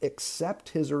horde, accept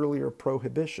his earlier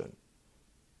prohibition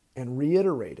and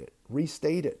reiterate it,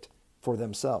 restate it for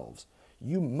themselves.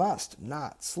 You must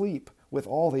not sleep with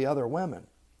all the other women.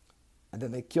 And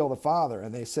then they kill the father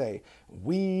and they say,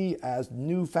 we as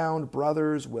newfound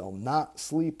brothers will not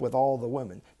sleep with all the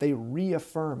women. They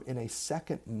reaffirm in a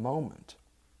second moment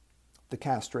the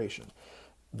castration.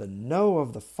 The no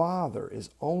of the father is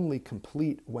only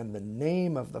complete when the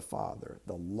name of the father,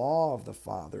 the law of the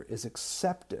father, is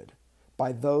accepted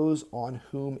by those on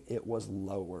whom it was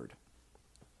lowered.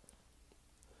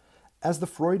 As the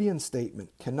Freudian statement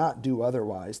cannot do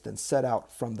otherwise than set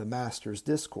out from the master's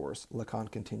discourse, Lacan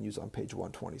continues on page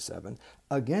 127,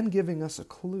 again giving us a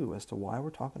clue as to why we're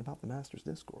talking about the master's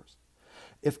discourse.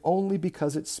 If only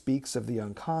because it speaks of the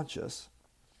unconscious,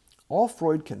 all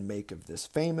Freud can make of this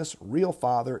famous real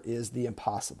father is the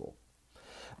impossible.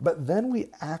 But then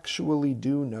we actually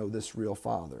do know this real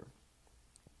father.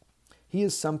 He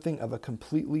is something of a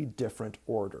completely different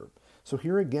order. So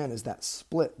here again is that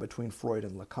split between Freud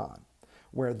and Lacan,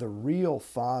 where the real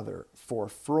father for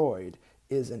Freud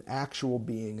is an actual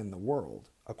being in the world,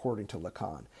 according to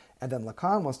Lacan. And then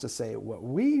Lacan wants to say what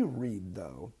we read,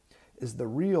 though, is the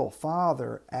real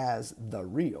father as the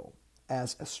real,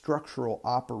 as a structural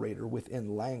operator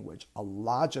within language, a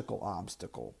logical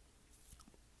obstacle,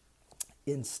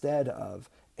 instead of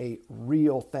a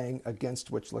real thing against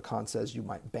which Lacan says you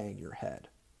might bang your head.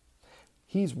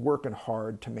 He's working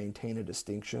hard to maintain a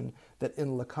distinction that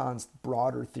in Lacan's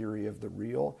broader theory of the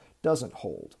real doesn't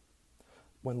hold.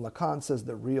 When Lacan says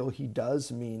the real, he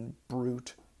does mean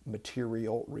brute,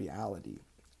 material reality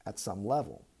at some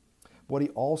level. What he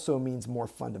also means more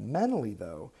fundamentally,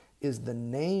 though, is the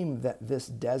name that this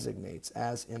designates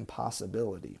as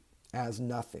impossibility, as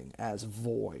nothing, as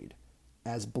void,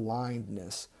 as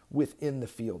blindness within the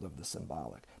field of the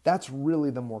symbolic. That's really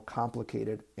the more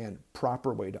complicated and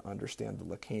proper way to understand the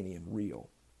Lacanian real.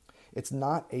 It's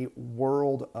not a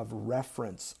world of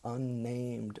reference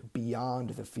unnamed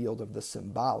beyond the field of the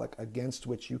symbolic against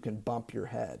which you can bump your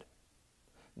head.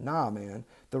 Nah, man,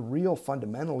 the real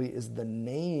fundamentally is the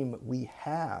name we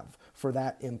have for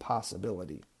that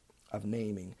impossibility of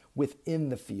naming within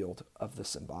the field of the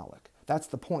symbolic. That's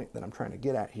the point that I'm trying to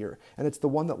get at here. And it's the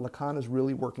one that Lacan is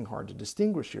really working hard to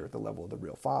distinguish here at the level of the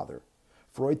real father.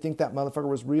 Freud think that motherfucker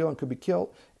was real and could be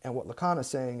killed. And what Lacan is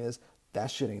saying is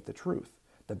that shit ain't the truth.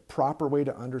 The proper way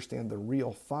to understand the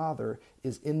real father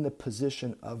is in the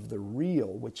position of the real,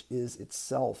 which is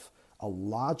itself a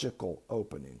logical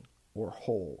opening or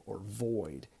hole or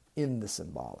void in the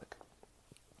symbolic.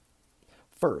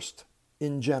 First,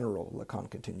 in general, Lacan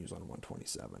continues on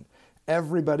 127,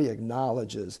 everybody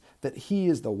acknowledges that he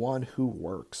is the one who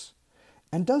works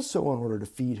and does so in order to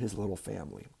feed his little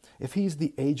family. If he's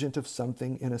the agent of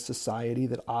something in a society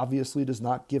that obviously does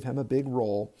not give him a big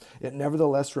role, it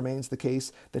nevertheless remains the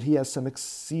case that he has some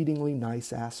exceedingly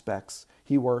nice aspects.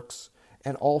 He works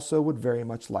and also would very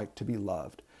much like to be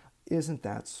loved. Isn't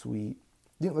that sweet?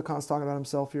 Do you think Lacan's talking about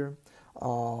himself here?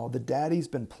 Oh, the daddy's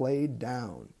been played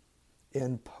down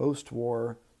in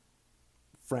post-war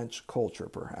French culture,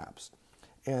 perhaps.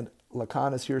 And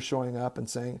Lacan is here showing up and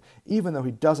saying, even though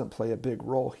he doesn't play a big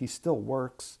role, he still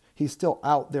works. He's still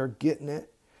out there getting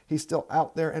it. He's still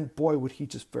out there, and boy, would he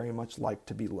just very much like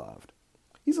to be loved.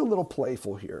 He's a little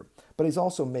playful here, but he's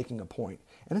also making a point.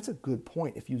 And it's a good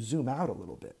point if you zoom out a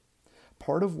little bit.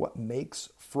 Part of what makes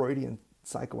Freudian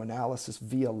psychoanalysis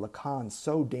via Lacan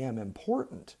so damn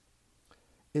important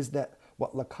is that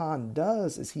what Lacan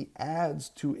does is he adds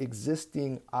to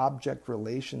existing object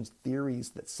relations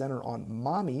theories that center on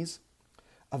mommies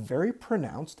a very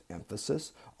pronounced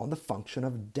emphasis on the function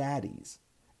of daddies.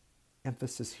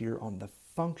 Emphasis here on the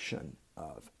function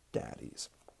of daddies.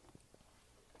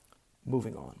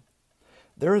 Moving on.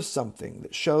 There is something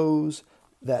that shows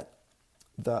that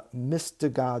the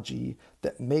mystagogy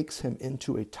that makes him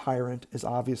into a tyrant is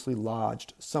obviously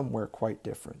lodged somewhere quite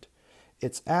different.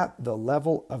 It's at the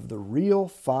level of the real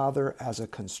father as a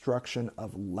construction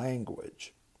of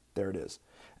language. There it is.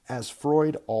 As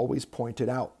Freud always pointed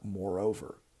out,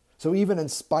 moreover. So even in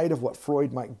spite of what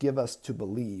Freud might give us to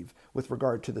believe with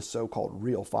regard to the so-called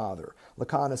real father,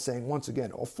 Lacan is saying once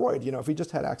again, oh, Freud, if he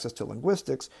just had access to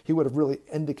linguistics, he would have really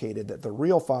indicated that the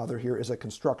real father here is a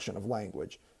construction of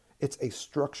language. It's a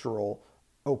structural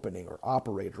opening or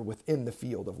operator within the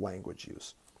field of language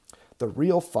use. The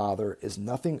real father is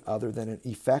nothing other than an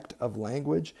effect of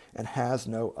language and has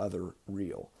no other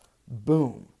real.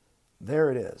 Boom. There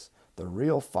it is. The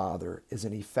real father is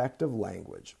an effect of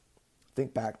language.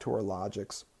 Think back to our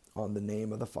logics on the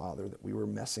name of the father that we were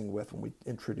messing with when we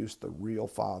introduced the real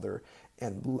father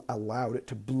and allowed it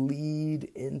to bleed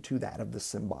into that of the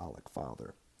symbolic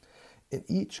father. In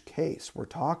each case, we're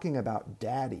talking about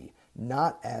daddy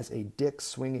not as a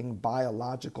dick-swinging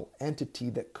biological entity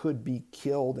that could be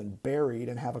killed and buried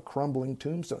and have a crumbling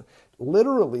tombstone.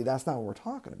 Literally, that's not what we're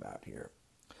talking about here.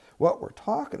 What we're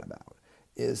talking about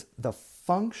is the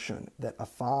function that a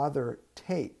father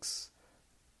takes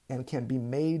and can be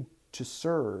made to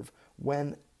serve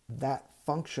when that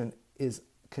function is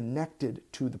connected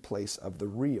to the place of the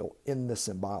real in the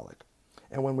symbolic.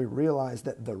 And when we realize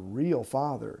that the real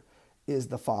father is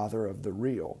the father of the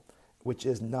real, which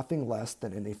is nothing less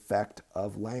than an effect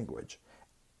of language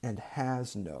and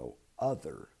has no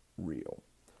other real.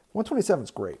 127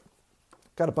 is great.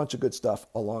 Got a bunch of good stuff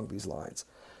along these lines.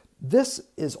 This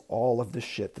is all of the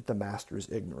shit that the master is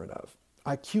ignorant of.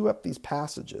 I cue up these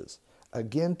passages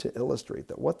again to illustrate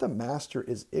that what the master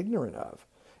is ignorant of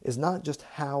is not just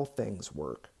how things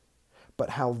work,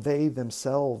 but how they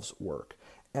themselves work.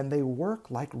 And they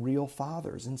work like real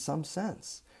fathers in some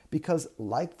sense, because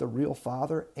like the real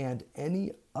father and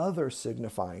any other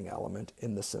signifying element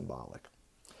in the symbolic,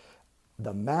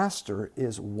 the master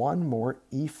is one more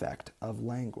effect of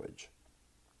language.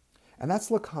 And that's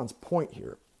Lacan's point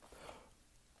here.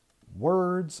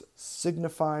 Words,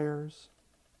 signifiers,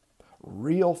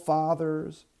 real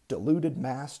fathers, deluded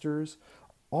masters,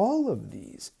 all of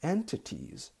these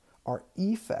entities are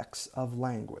effects of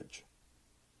language.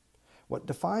 What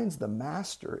defines the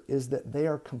master is that they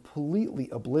are completely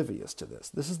oblivious to this.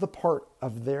 This is the part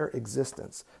of their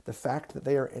existence, the fact that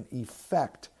they are an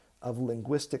effect of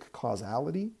linguistic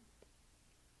causality.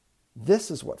 This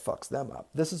is what fucks them up.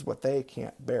 This is what they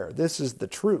can't bear. This is the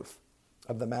truth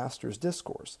of the master's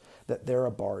discourse, that they're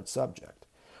a barred subject.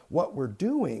 What we're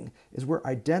doing is we're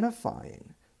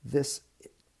identifying this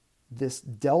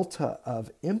delta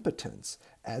of impotence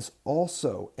as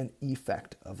also an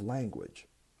effect of language.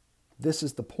 This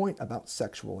is the point about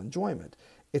sexual enjoyment.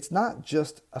 It's not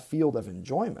just a field of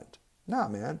enjoyment. Nah,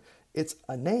 man, it's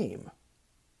a name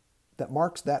that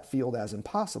marks that field as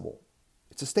impossible.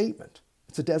 It's a statement.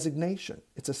 It's a designation.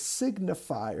 It's a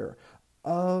signifier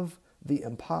of the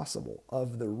impossible,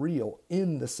 of the real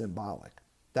in the symbolic.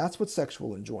 That's what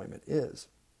sexual enjoyment is.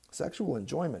 Sexual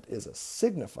enjoyment is a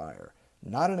signifier,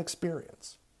 not an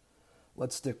experience.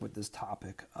 Let's stick with this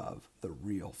topic of the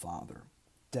real father.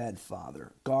 Dead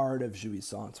father, guard of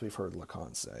jouissance, we've heard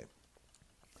Lacan say.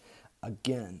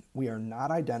 Again, we are not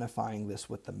identifying this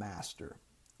with the master.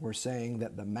 We're saying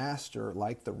that the master,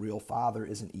 like the real father,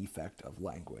 is an effect of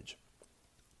language.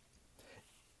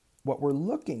 What we're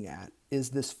looking at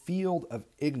is this field of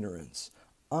ignorance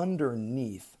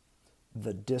underneath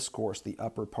the discourse, the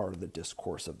upper part of the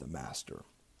discourse of the master.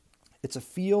 It's a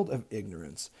field of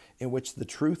ignorance in which the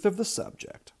truth of the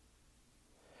subject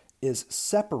is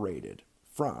separated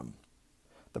from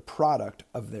the product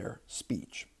of their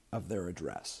speech, of their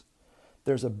address.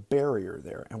 There's a barrier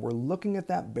there, and we're looking at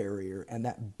that barrier, and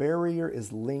that barrier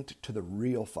is linked to the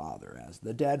real father, as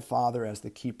the dead father, as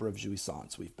the keeper of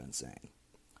jouissance, we've been saying.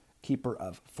 Keeper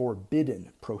of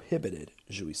forbidden, prohibited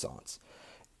jouissance.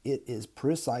 It is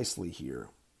precisely here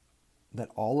that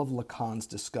all of Lacan's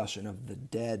discussion of the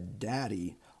dead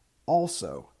daddy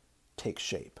also takes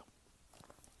shape.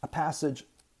 A passage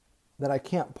that I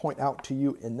can't point out to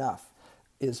you enough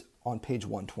is on page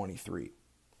 123.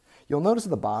 You'll notice at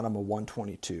the bottom of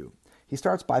 122, he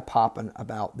starts by popping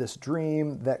about this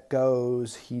dream that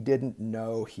goes, he didn't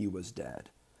know he was dead.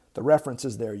 The reference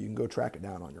is there. You can go track it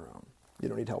down on your own. You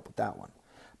don't need help with that one.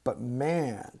 But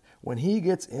man, when he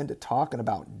gets into talking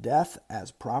about death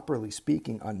as properly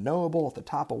speaking unknowable at the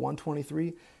top of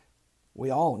 123, we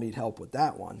all need help with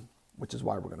that one, which is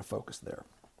why we're going to focus there.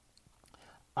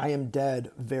 I am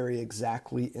dead very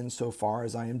exactly insofar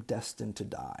as I am destined to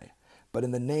die. But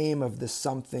in the name of this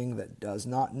something that does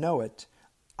not know it,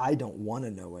 I don't want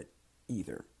to know it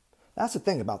either. That's the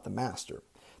thing about the master.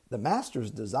 The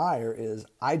master's desire is,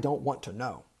 I don't want to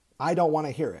know. I don't want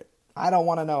to hear it. I don't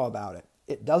want to know about it.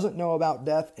 It doesn't know about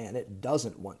death, and it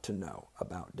doesn't want to know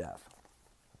about death.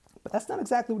 But that's not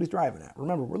exactly what he's driving at.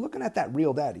 Remember, we're looking at that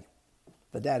real daddy,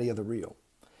 the daddy of the real.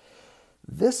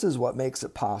 This is what makes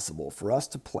it possible for us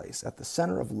to place at the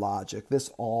center of logic this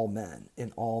all men,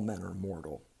 and all men are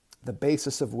mortal, the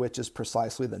basis of which is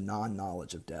precisely the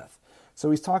non-knowledge of death.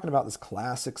 So he's talking about this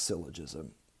classic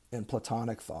syllogism in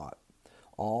Platonic thought.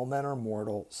 All men are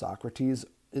mortal, Socrates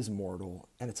is mortal,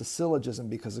 and it's a syllogism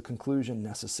because the conclusion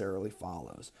necessarily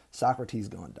follows. Socrates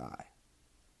gonna die.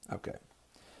 Okay.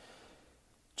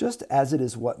 Just as it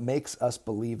is what makes us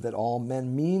believe that all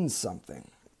men means something.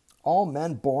 All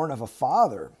men born of a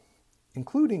father,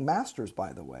 including masters,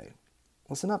 by the way.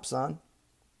 Listen up, son.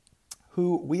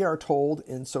 Who we are told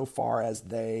insofar as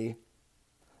they,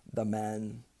 the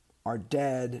men, are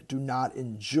dead, do not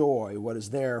enjoy what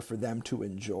is there for them to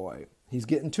enjoy. He's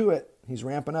getting to it. He's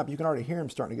ramping up. You can already hear him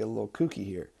starting to get a little kooky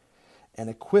here. An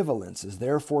equivalence is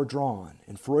therefore drawn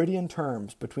in Freudian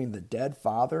terms between the dead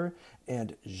father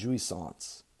and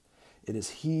jouissance. It is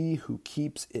he who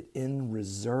keeps it in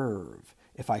reserve,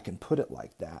 if I can put it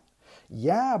like that.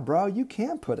 Yeah, bro, you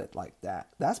can put it like that.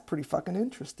 That's pretty fucking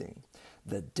interesting.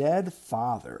 The dead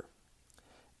father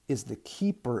is the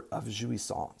keeper of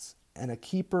jouissance, and a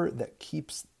keeper that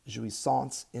keeps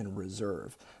jouissance in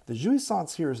reserve. The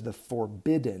jouissance here is the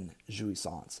forbidden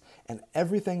jouissance. And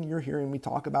everything you're hearing me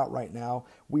talk about right now,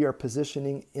 we are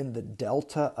positioning in the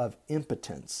delta of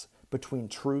impotence between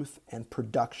truth and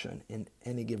production in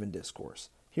any given discourse.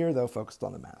 Here, though, focused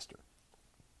on the master.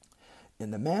 In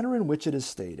the manner in which it is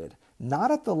stated, not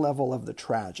at the level of the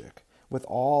tragic, with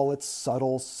all its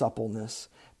subtle suppleness,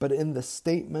 but in the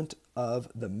statement of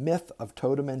the myth of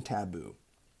totem and taboo.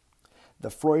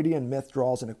 The Freudian myth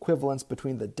draws an equivalence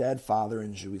between the dead father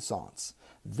and jouissance.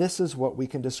 This is what we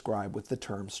can describe with the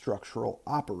term structural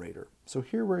operator. So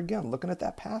here we're again looking at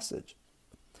that passage.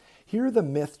 Here the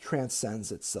myth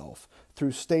transcends itself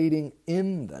through stating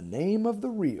in the name of the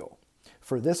real,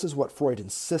 for this is what Freud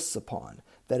insists upon,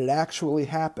 that it actually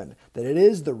happened, that it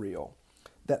is the real,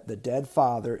 that the dead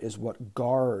father is what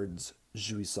guards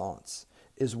jouissance,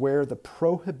 is where the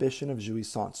prohibition of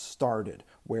jouissance started,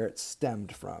 where it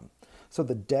stemmed from. So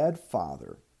the dead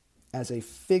father, as a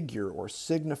figure or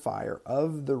signifier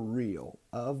of the real,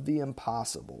 of the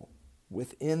impossible,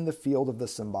 within the field of the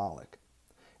symbolic.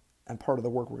 And part of the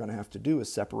work we're going to have to do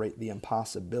is separate the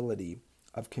impossibility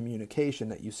of communication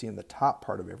that you see in the top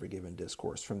part of every given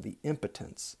discourse from the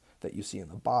impotence that you see in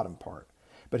the bottom part.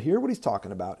 But here what he's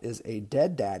talking about is a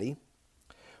dead daddy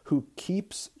who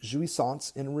keeps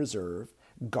jouissance in reserve,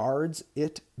 guards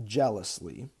it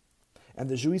jealously, and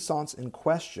the jouissance in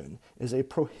question is a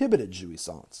prohibited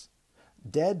jouissance.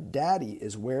 Dead daddy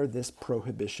is where this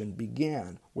prohibition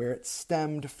began, where it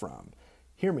stemmed from.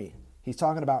 Hear me, he's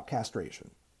talking about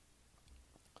castration.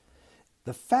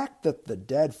 The fact that the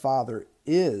dead father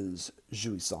is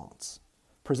jouissance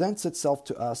presents itself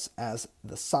to us as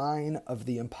the sign of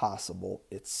the impossible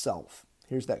itself.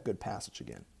 Here's that good passage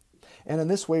again. And in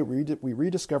this way, we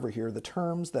rediscover here the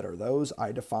terms that are those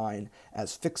I define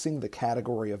as fixing the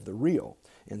category of the real,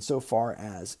 insofar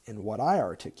as, in what I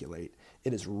articulate,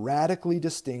 it is radically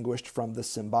distinguished from the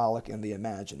symbolic and the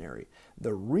imaginary.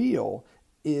 The real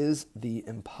is the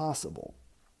impossible.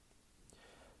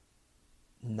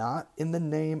 Not in the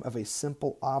name of a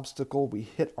simple obstacle we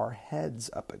hit our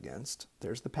heads up against,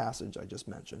 there's the passage I just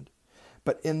mentioned,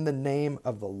 but in the name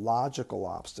of the logical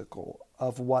obstacle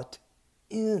of what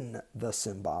in the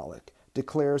symbolic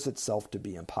declares itself to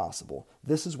be impossible.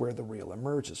 This is where the real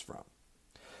emerges from.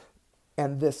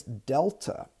 And this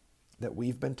delta that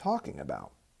we've been talking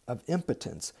about of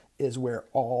impotence is where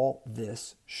all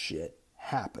this shit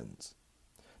happens.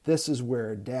 This is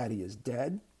where daddy is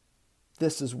dead.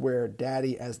 This is where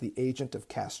daddy as the agent of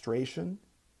castration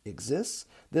exists.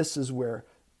 This is where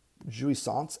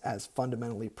jouissance as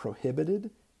fundamentally prohibited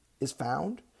is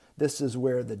found. This is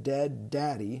where the dead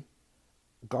daddy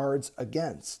guards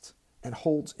against and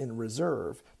holds in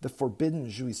reserve the forbidden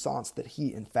jouissance that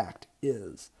he in fact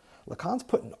is. Lacan's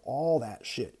putting all that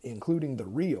shit, including the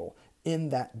real, in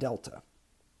that delta.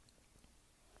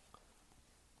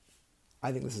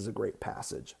 I think this is a great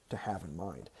passage to have in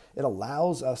mind. It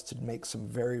allows us to make some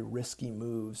very risky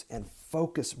moves and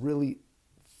focus really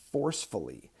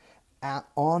forcefully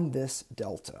on this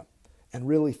delta and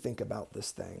really think about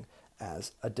this thing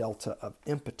as a delta of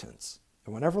impotence.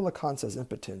 And whenever Lacan says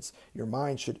impotence, your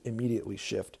mind should immediately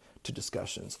shift to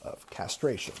discussions of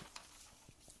castration.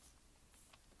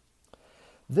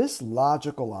 This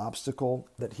logical obstacle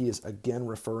that he is again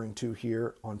referring to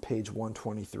here on page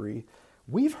 123,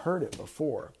 we've heard it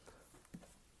before.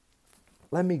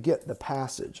 Let me get the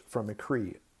passage from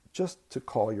McCree just to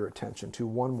call your attention to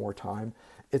one more time.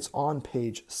 It's on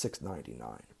page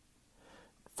 699.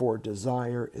 For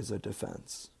desire is a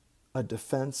defense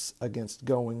against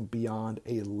going beyond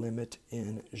a limit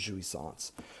in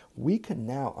jouissance. We can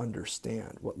now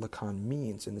understand what Lacan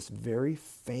means in this very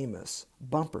famous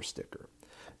bumper sticker.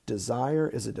 Desire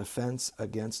is a defense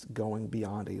against going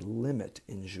beyond a limit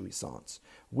in jouissance.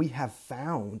 We have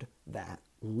found that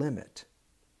limit.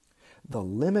 The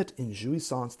limit in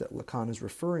jouissance that Lacan is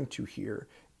referring to here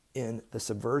in the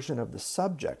Subversion of the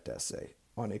Subject essay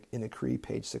in Écrit,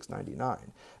 page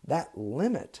 699, that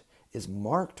limit is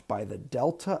marked by the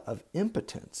delta of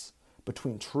impotence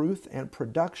between truth and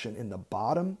production in the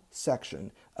bottom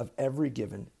section of every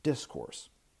given discourse.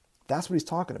 That's what he's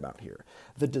talking about here.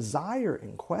 The desire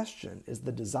in question is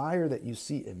the desire that you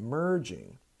see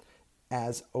emerging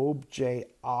as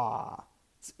objet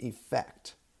a's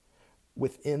effect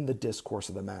within the discourse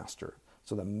of the master.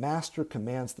 So the master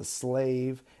commands the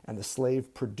slave, and the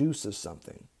slave produces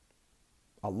something.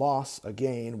 A loss, a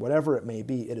gain, whatever it may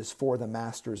be, it is for the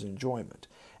master's enjoyment.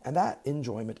 And that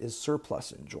enjoyment is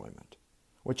surplus enjoyment,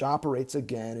 which operates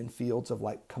again in fields of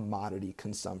like commodity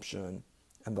consumption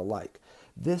and the like.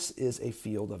 This is a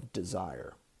field of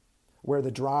desire, where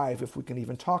the drive, if we can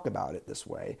even talk about it this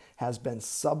way, has been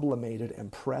sublimated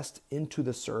and pressed into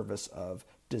the service of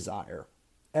desire,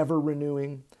 ever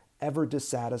renewing, ever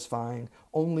dissatisfying,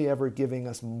 only ever giving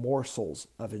us morsels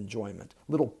of enjoyment,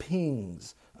 little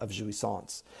pings of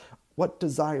jouissance. What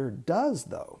desire does,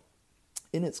 though,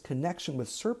 in its connection with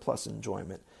surplus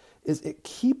enjoyment, is it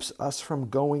keeps us from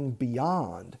going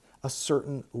beyond a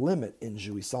certain limit in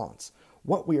jouissance.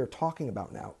 What we are talking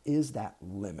about now is that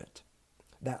limit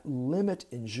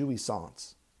in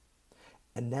jouissance.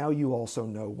 And now you also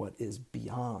know what is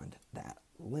beyond that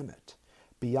limit.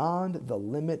 Beyond the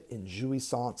limit in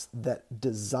jouissance that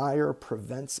desire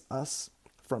prevents us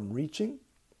from reaching,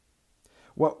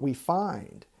 what we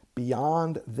find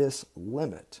beyond this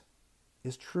limit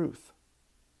is truth.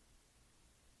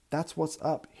 That's what's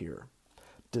up here.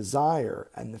 Desire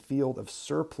and the field of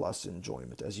surplus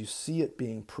enjoyment, as you see it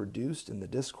being produced in the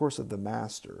discourse of the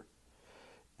master,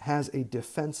 has a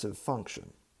defensive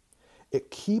function. It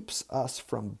keeps us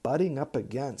from butting up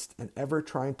against and ever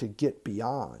trying to get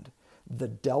beyond the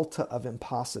delta of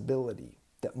impossibility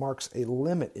that marks a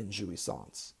limit in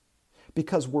jouissance.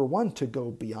 Because were one to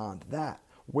go beyond that,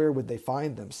 where would they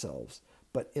find themselves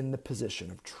but in the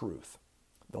position of truth,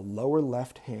 the lower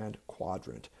left-hand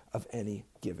quadrant of any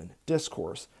given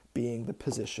discourse being the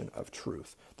position of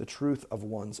truth, the truth of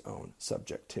one's own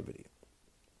subjectivity.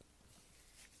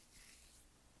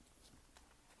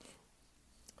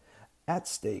 At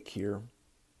stake here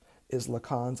is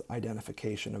Lacan's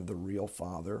identification of the real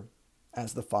father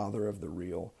as the father of the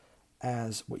real,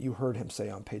 as what you heard him say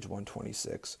on page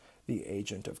 126, the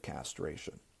agent of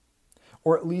castration,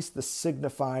 or at least the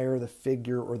signifier, the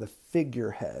figure, or the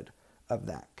figurehead of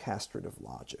that castrative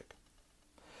logic.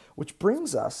 Which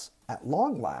brings us, at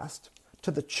long last,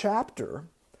 to the chapter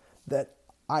that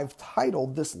I've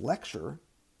titled this lecture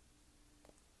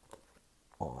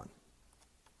on.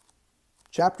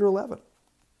 Chapter 11,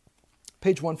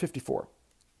 page 154.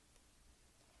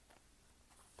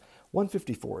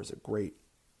 154 is a great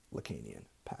Lacanian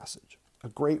passage, a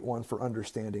great one for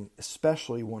understanding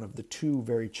especially one of the two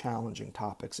very challenging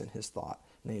topics in his thought,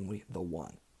 namely the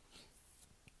one.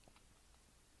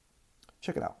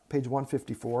 Check it out, page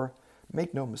 154.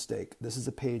 Make no mistake, this is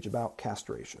a page about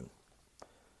castration.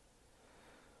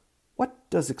 What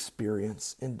does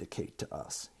experience indicate to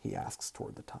us, he asks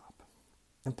toward the top.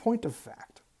 In point of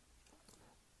fact,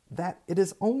 that it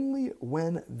is only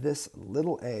when this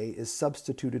little a is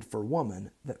substituted for woman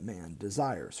that man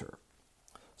desires her.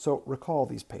 So recall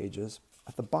these pages.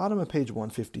 At the bottom of page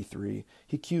 153,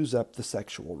 he cues up the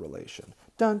sexual relation.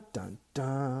 Dun, dun,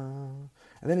 dun.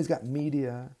 And then he's got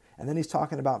media, and then he's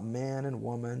talking about man and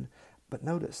woman. But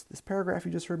notice, this paragraph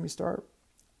you just heard me start,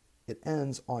 it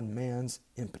ends on man's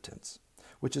impotence,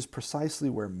 which is precisely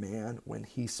where man, when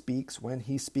he speaks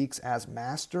as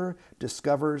master,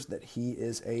 discovers that he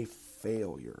is a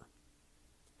failure.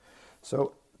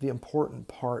 So the important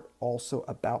part also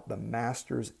about the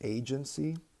master's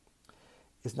agency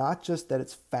is not just that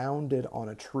it's founded on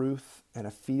a truth and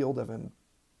a field of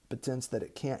impotence that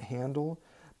it can't handle,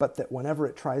 but that whenever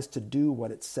it tries to do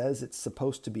what it says it's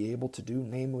supposed to be able to do,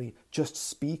 namely just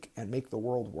speak and make the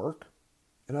world work,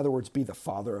 in other words, be the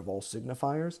father of all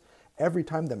signifiers, every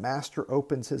time the master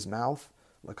opens his mouth,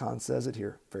 Lacan says it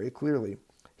here very clearly,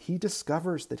 he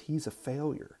discovers that he's a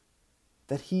failure,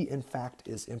 that he in fact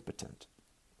is impotent.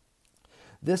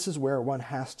 This is where one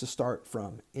has to start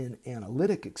from in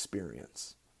analytic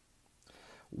experience.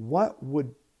 What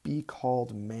would be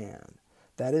called man?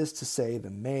 That is to say, the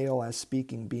male as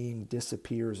speaking being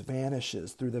disappears,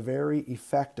 vanishes through the very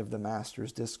effect of the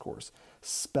master's discourse.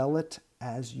 Spell it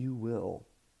as you will.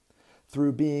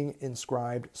 Through being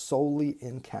inscribed solely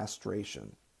in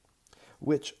castration,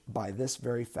 which by this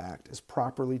very fact is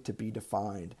properly to be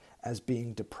defined as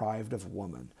being deprived of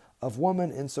woman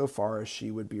insofar as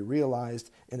she would be realized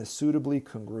in a suitably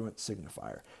congruent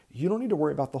signifier. You don't need to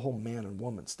worry about the whole man and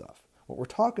woman stuff. What we're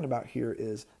talking about here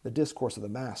is the discourse of the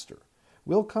master.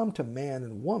 We'll come to man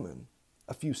and woman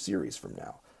a few series from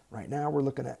now. Right now we're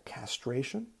looking at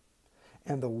castration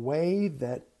and the way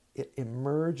that it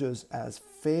emerges as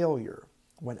failure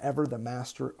whenever the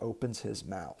master opens his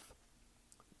mouth.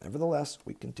 Nevertheless,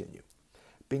 we continue.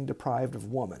 Being deprived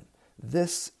of woman.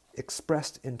 This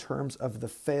expressed in terms of the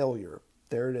failure,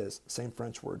 there it is, same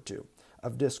French word too,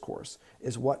 of discourse,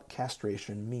 is what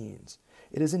castration means.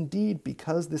 It is indeed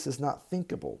because this is not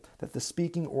thinkable that the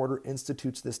speaking order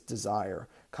institutes this desire,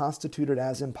 constituted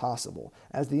as impossible,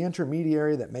 as the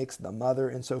intermediary that makes the mother,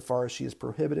 insofar as she is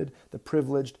prohibited, the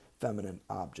privileged feminine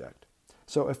object.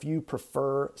 So if you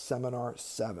prefer Seminar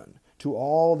 7 to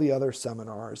all the other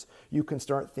seminars, you can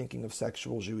start thinking of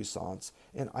sexual jouissance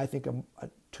in, I think, a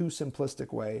too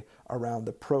simplistic way around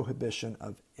the prohibition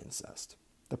of incest,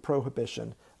 the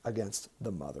prohibition against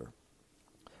the mother.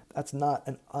 That's not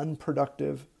an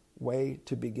unproductive way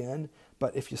to begin,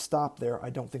 but if you stop there, I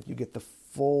don't think you get the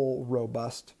full,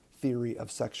 robust theory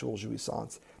of sexual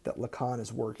jouissance that Lacan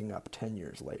is working up 10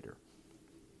 years later,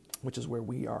 which is where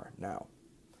we are now.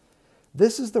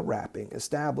 This is the wrapping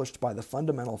established by the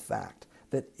fundamental fact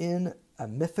that in a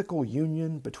mythical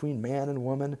union between man and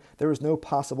woman, there is no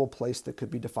possible place that could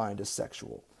be defined as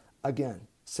sexual. Again,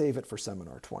 save it for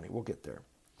Seminar 20. We'll get there.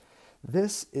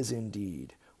 This is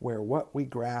indeed where what we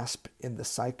grasp in the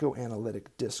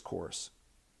psychoanalytic discourse,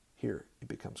 here it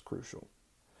becomes crucial.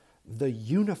 The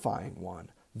unifying one,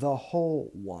 the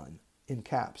whole one, in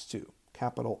caps too,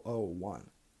 capital O1,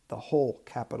 the whole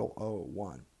capital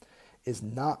O1, is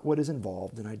not what is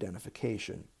involved in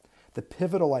identification. The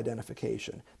pivotal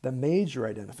identification, the major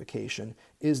identification,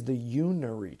 is the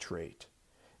unary trait.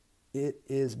 It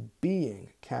is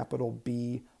being, capital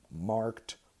B,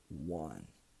 marked one.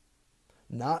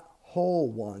 Not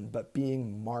whole one, but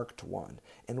being marked one.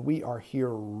 And we are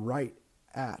here right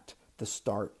at the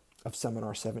start of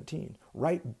Seminar 17,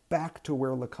 right back to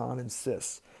where Lacan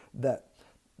insists that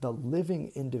the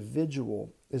living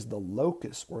individual is the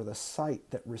locus or the site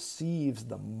that receives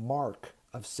the mark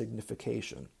of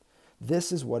signification.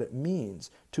 This is what it means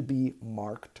to be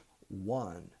marked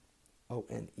one,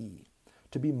 O-N-E.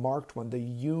 To be marked one, the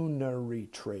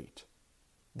unary trait.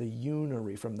 The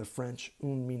unary, from the French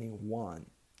un meaning one,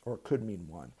 or it could mean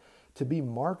one. To be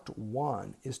marked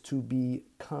one is to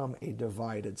become a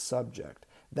divided subject.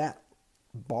 That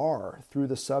bar through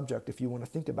the subject, if you want to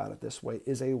think about it this way,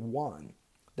 is a one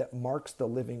that marks the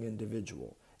living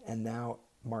individual and now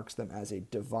marks them as a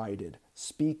divided,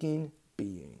 speaking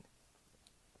being.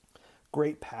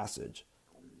 Great passage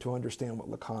to understand what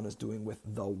Lacan is doing with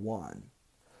the one.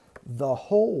 The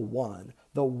whole one,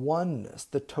 the oneness,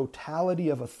 the totality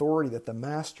of authority that the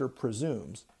master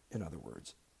presumes, in other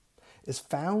words, is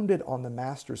founded on the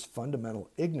master's fundamental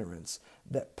ignorance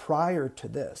that prior to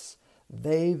this,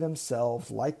 they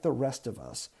themselves, like the rest of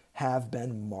us, have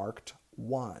been marked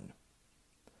one,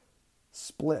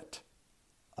 split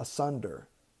asunder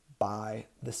by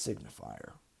the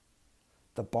signifier.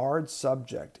 The barred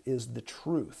subject is the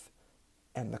truth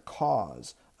and the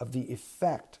cause of the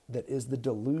effect that is the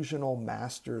delusional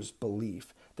master's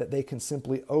belief that they can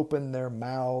simply open their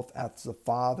mouth as the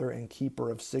father and keeper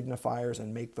of signifiers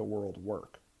and make the world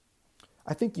work.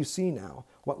 I think you see now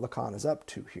what Lacan is up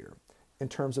to here in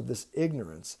terms of this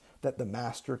ignorance that the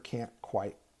master can't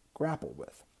quite grapple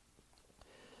with.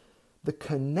 The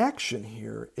connection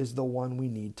here is the one we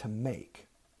need to make.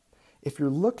 If you're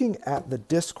looking at the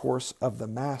discourse of the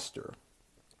master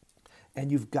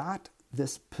and you've got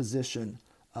this position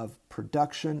of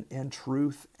production and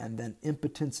truth and then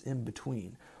impotence in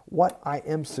between, what I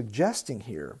am suggesting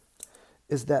here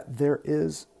is that there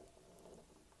is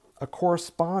a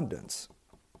correspondence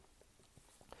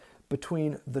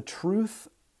between the truth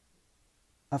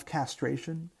of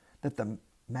castration, that the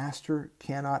master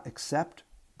cannot accept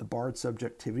the barred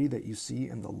subjectivity that you see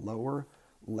in the lower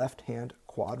left-hand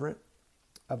quadrant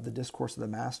of the discourse of the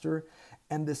master,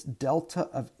 and this delta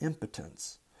of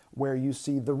impotence, where you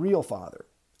see the real father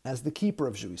as the keeper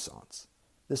of jouissance,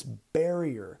 this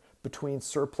barrier between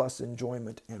surplus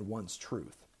enjoyment and one's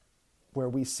truth, where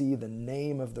we see the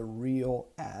name of the real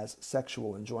as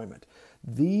sexual enjoyment.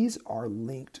 These are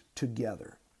linked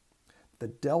together. The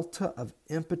delta of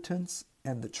impotence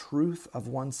and the truth of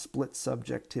one's split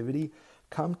subjectivity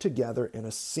come together in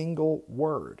a single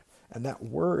word, and that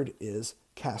word is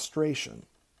castration.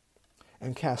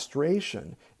 And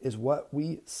castration is what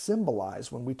we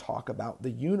symbolize when we talk about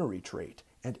the unary trait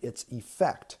and its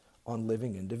effect on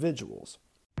living individuals.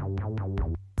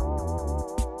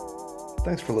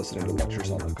 Thanks for listening to Lectures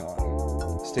on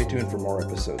Lacan. Stay tuned for more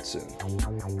episodes soon.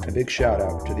 A big shout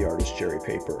out to the artist Jerry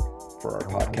Paper for our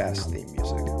podcast theme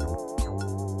music.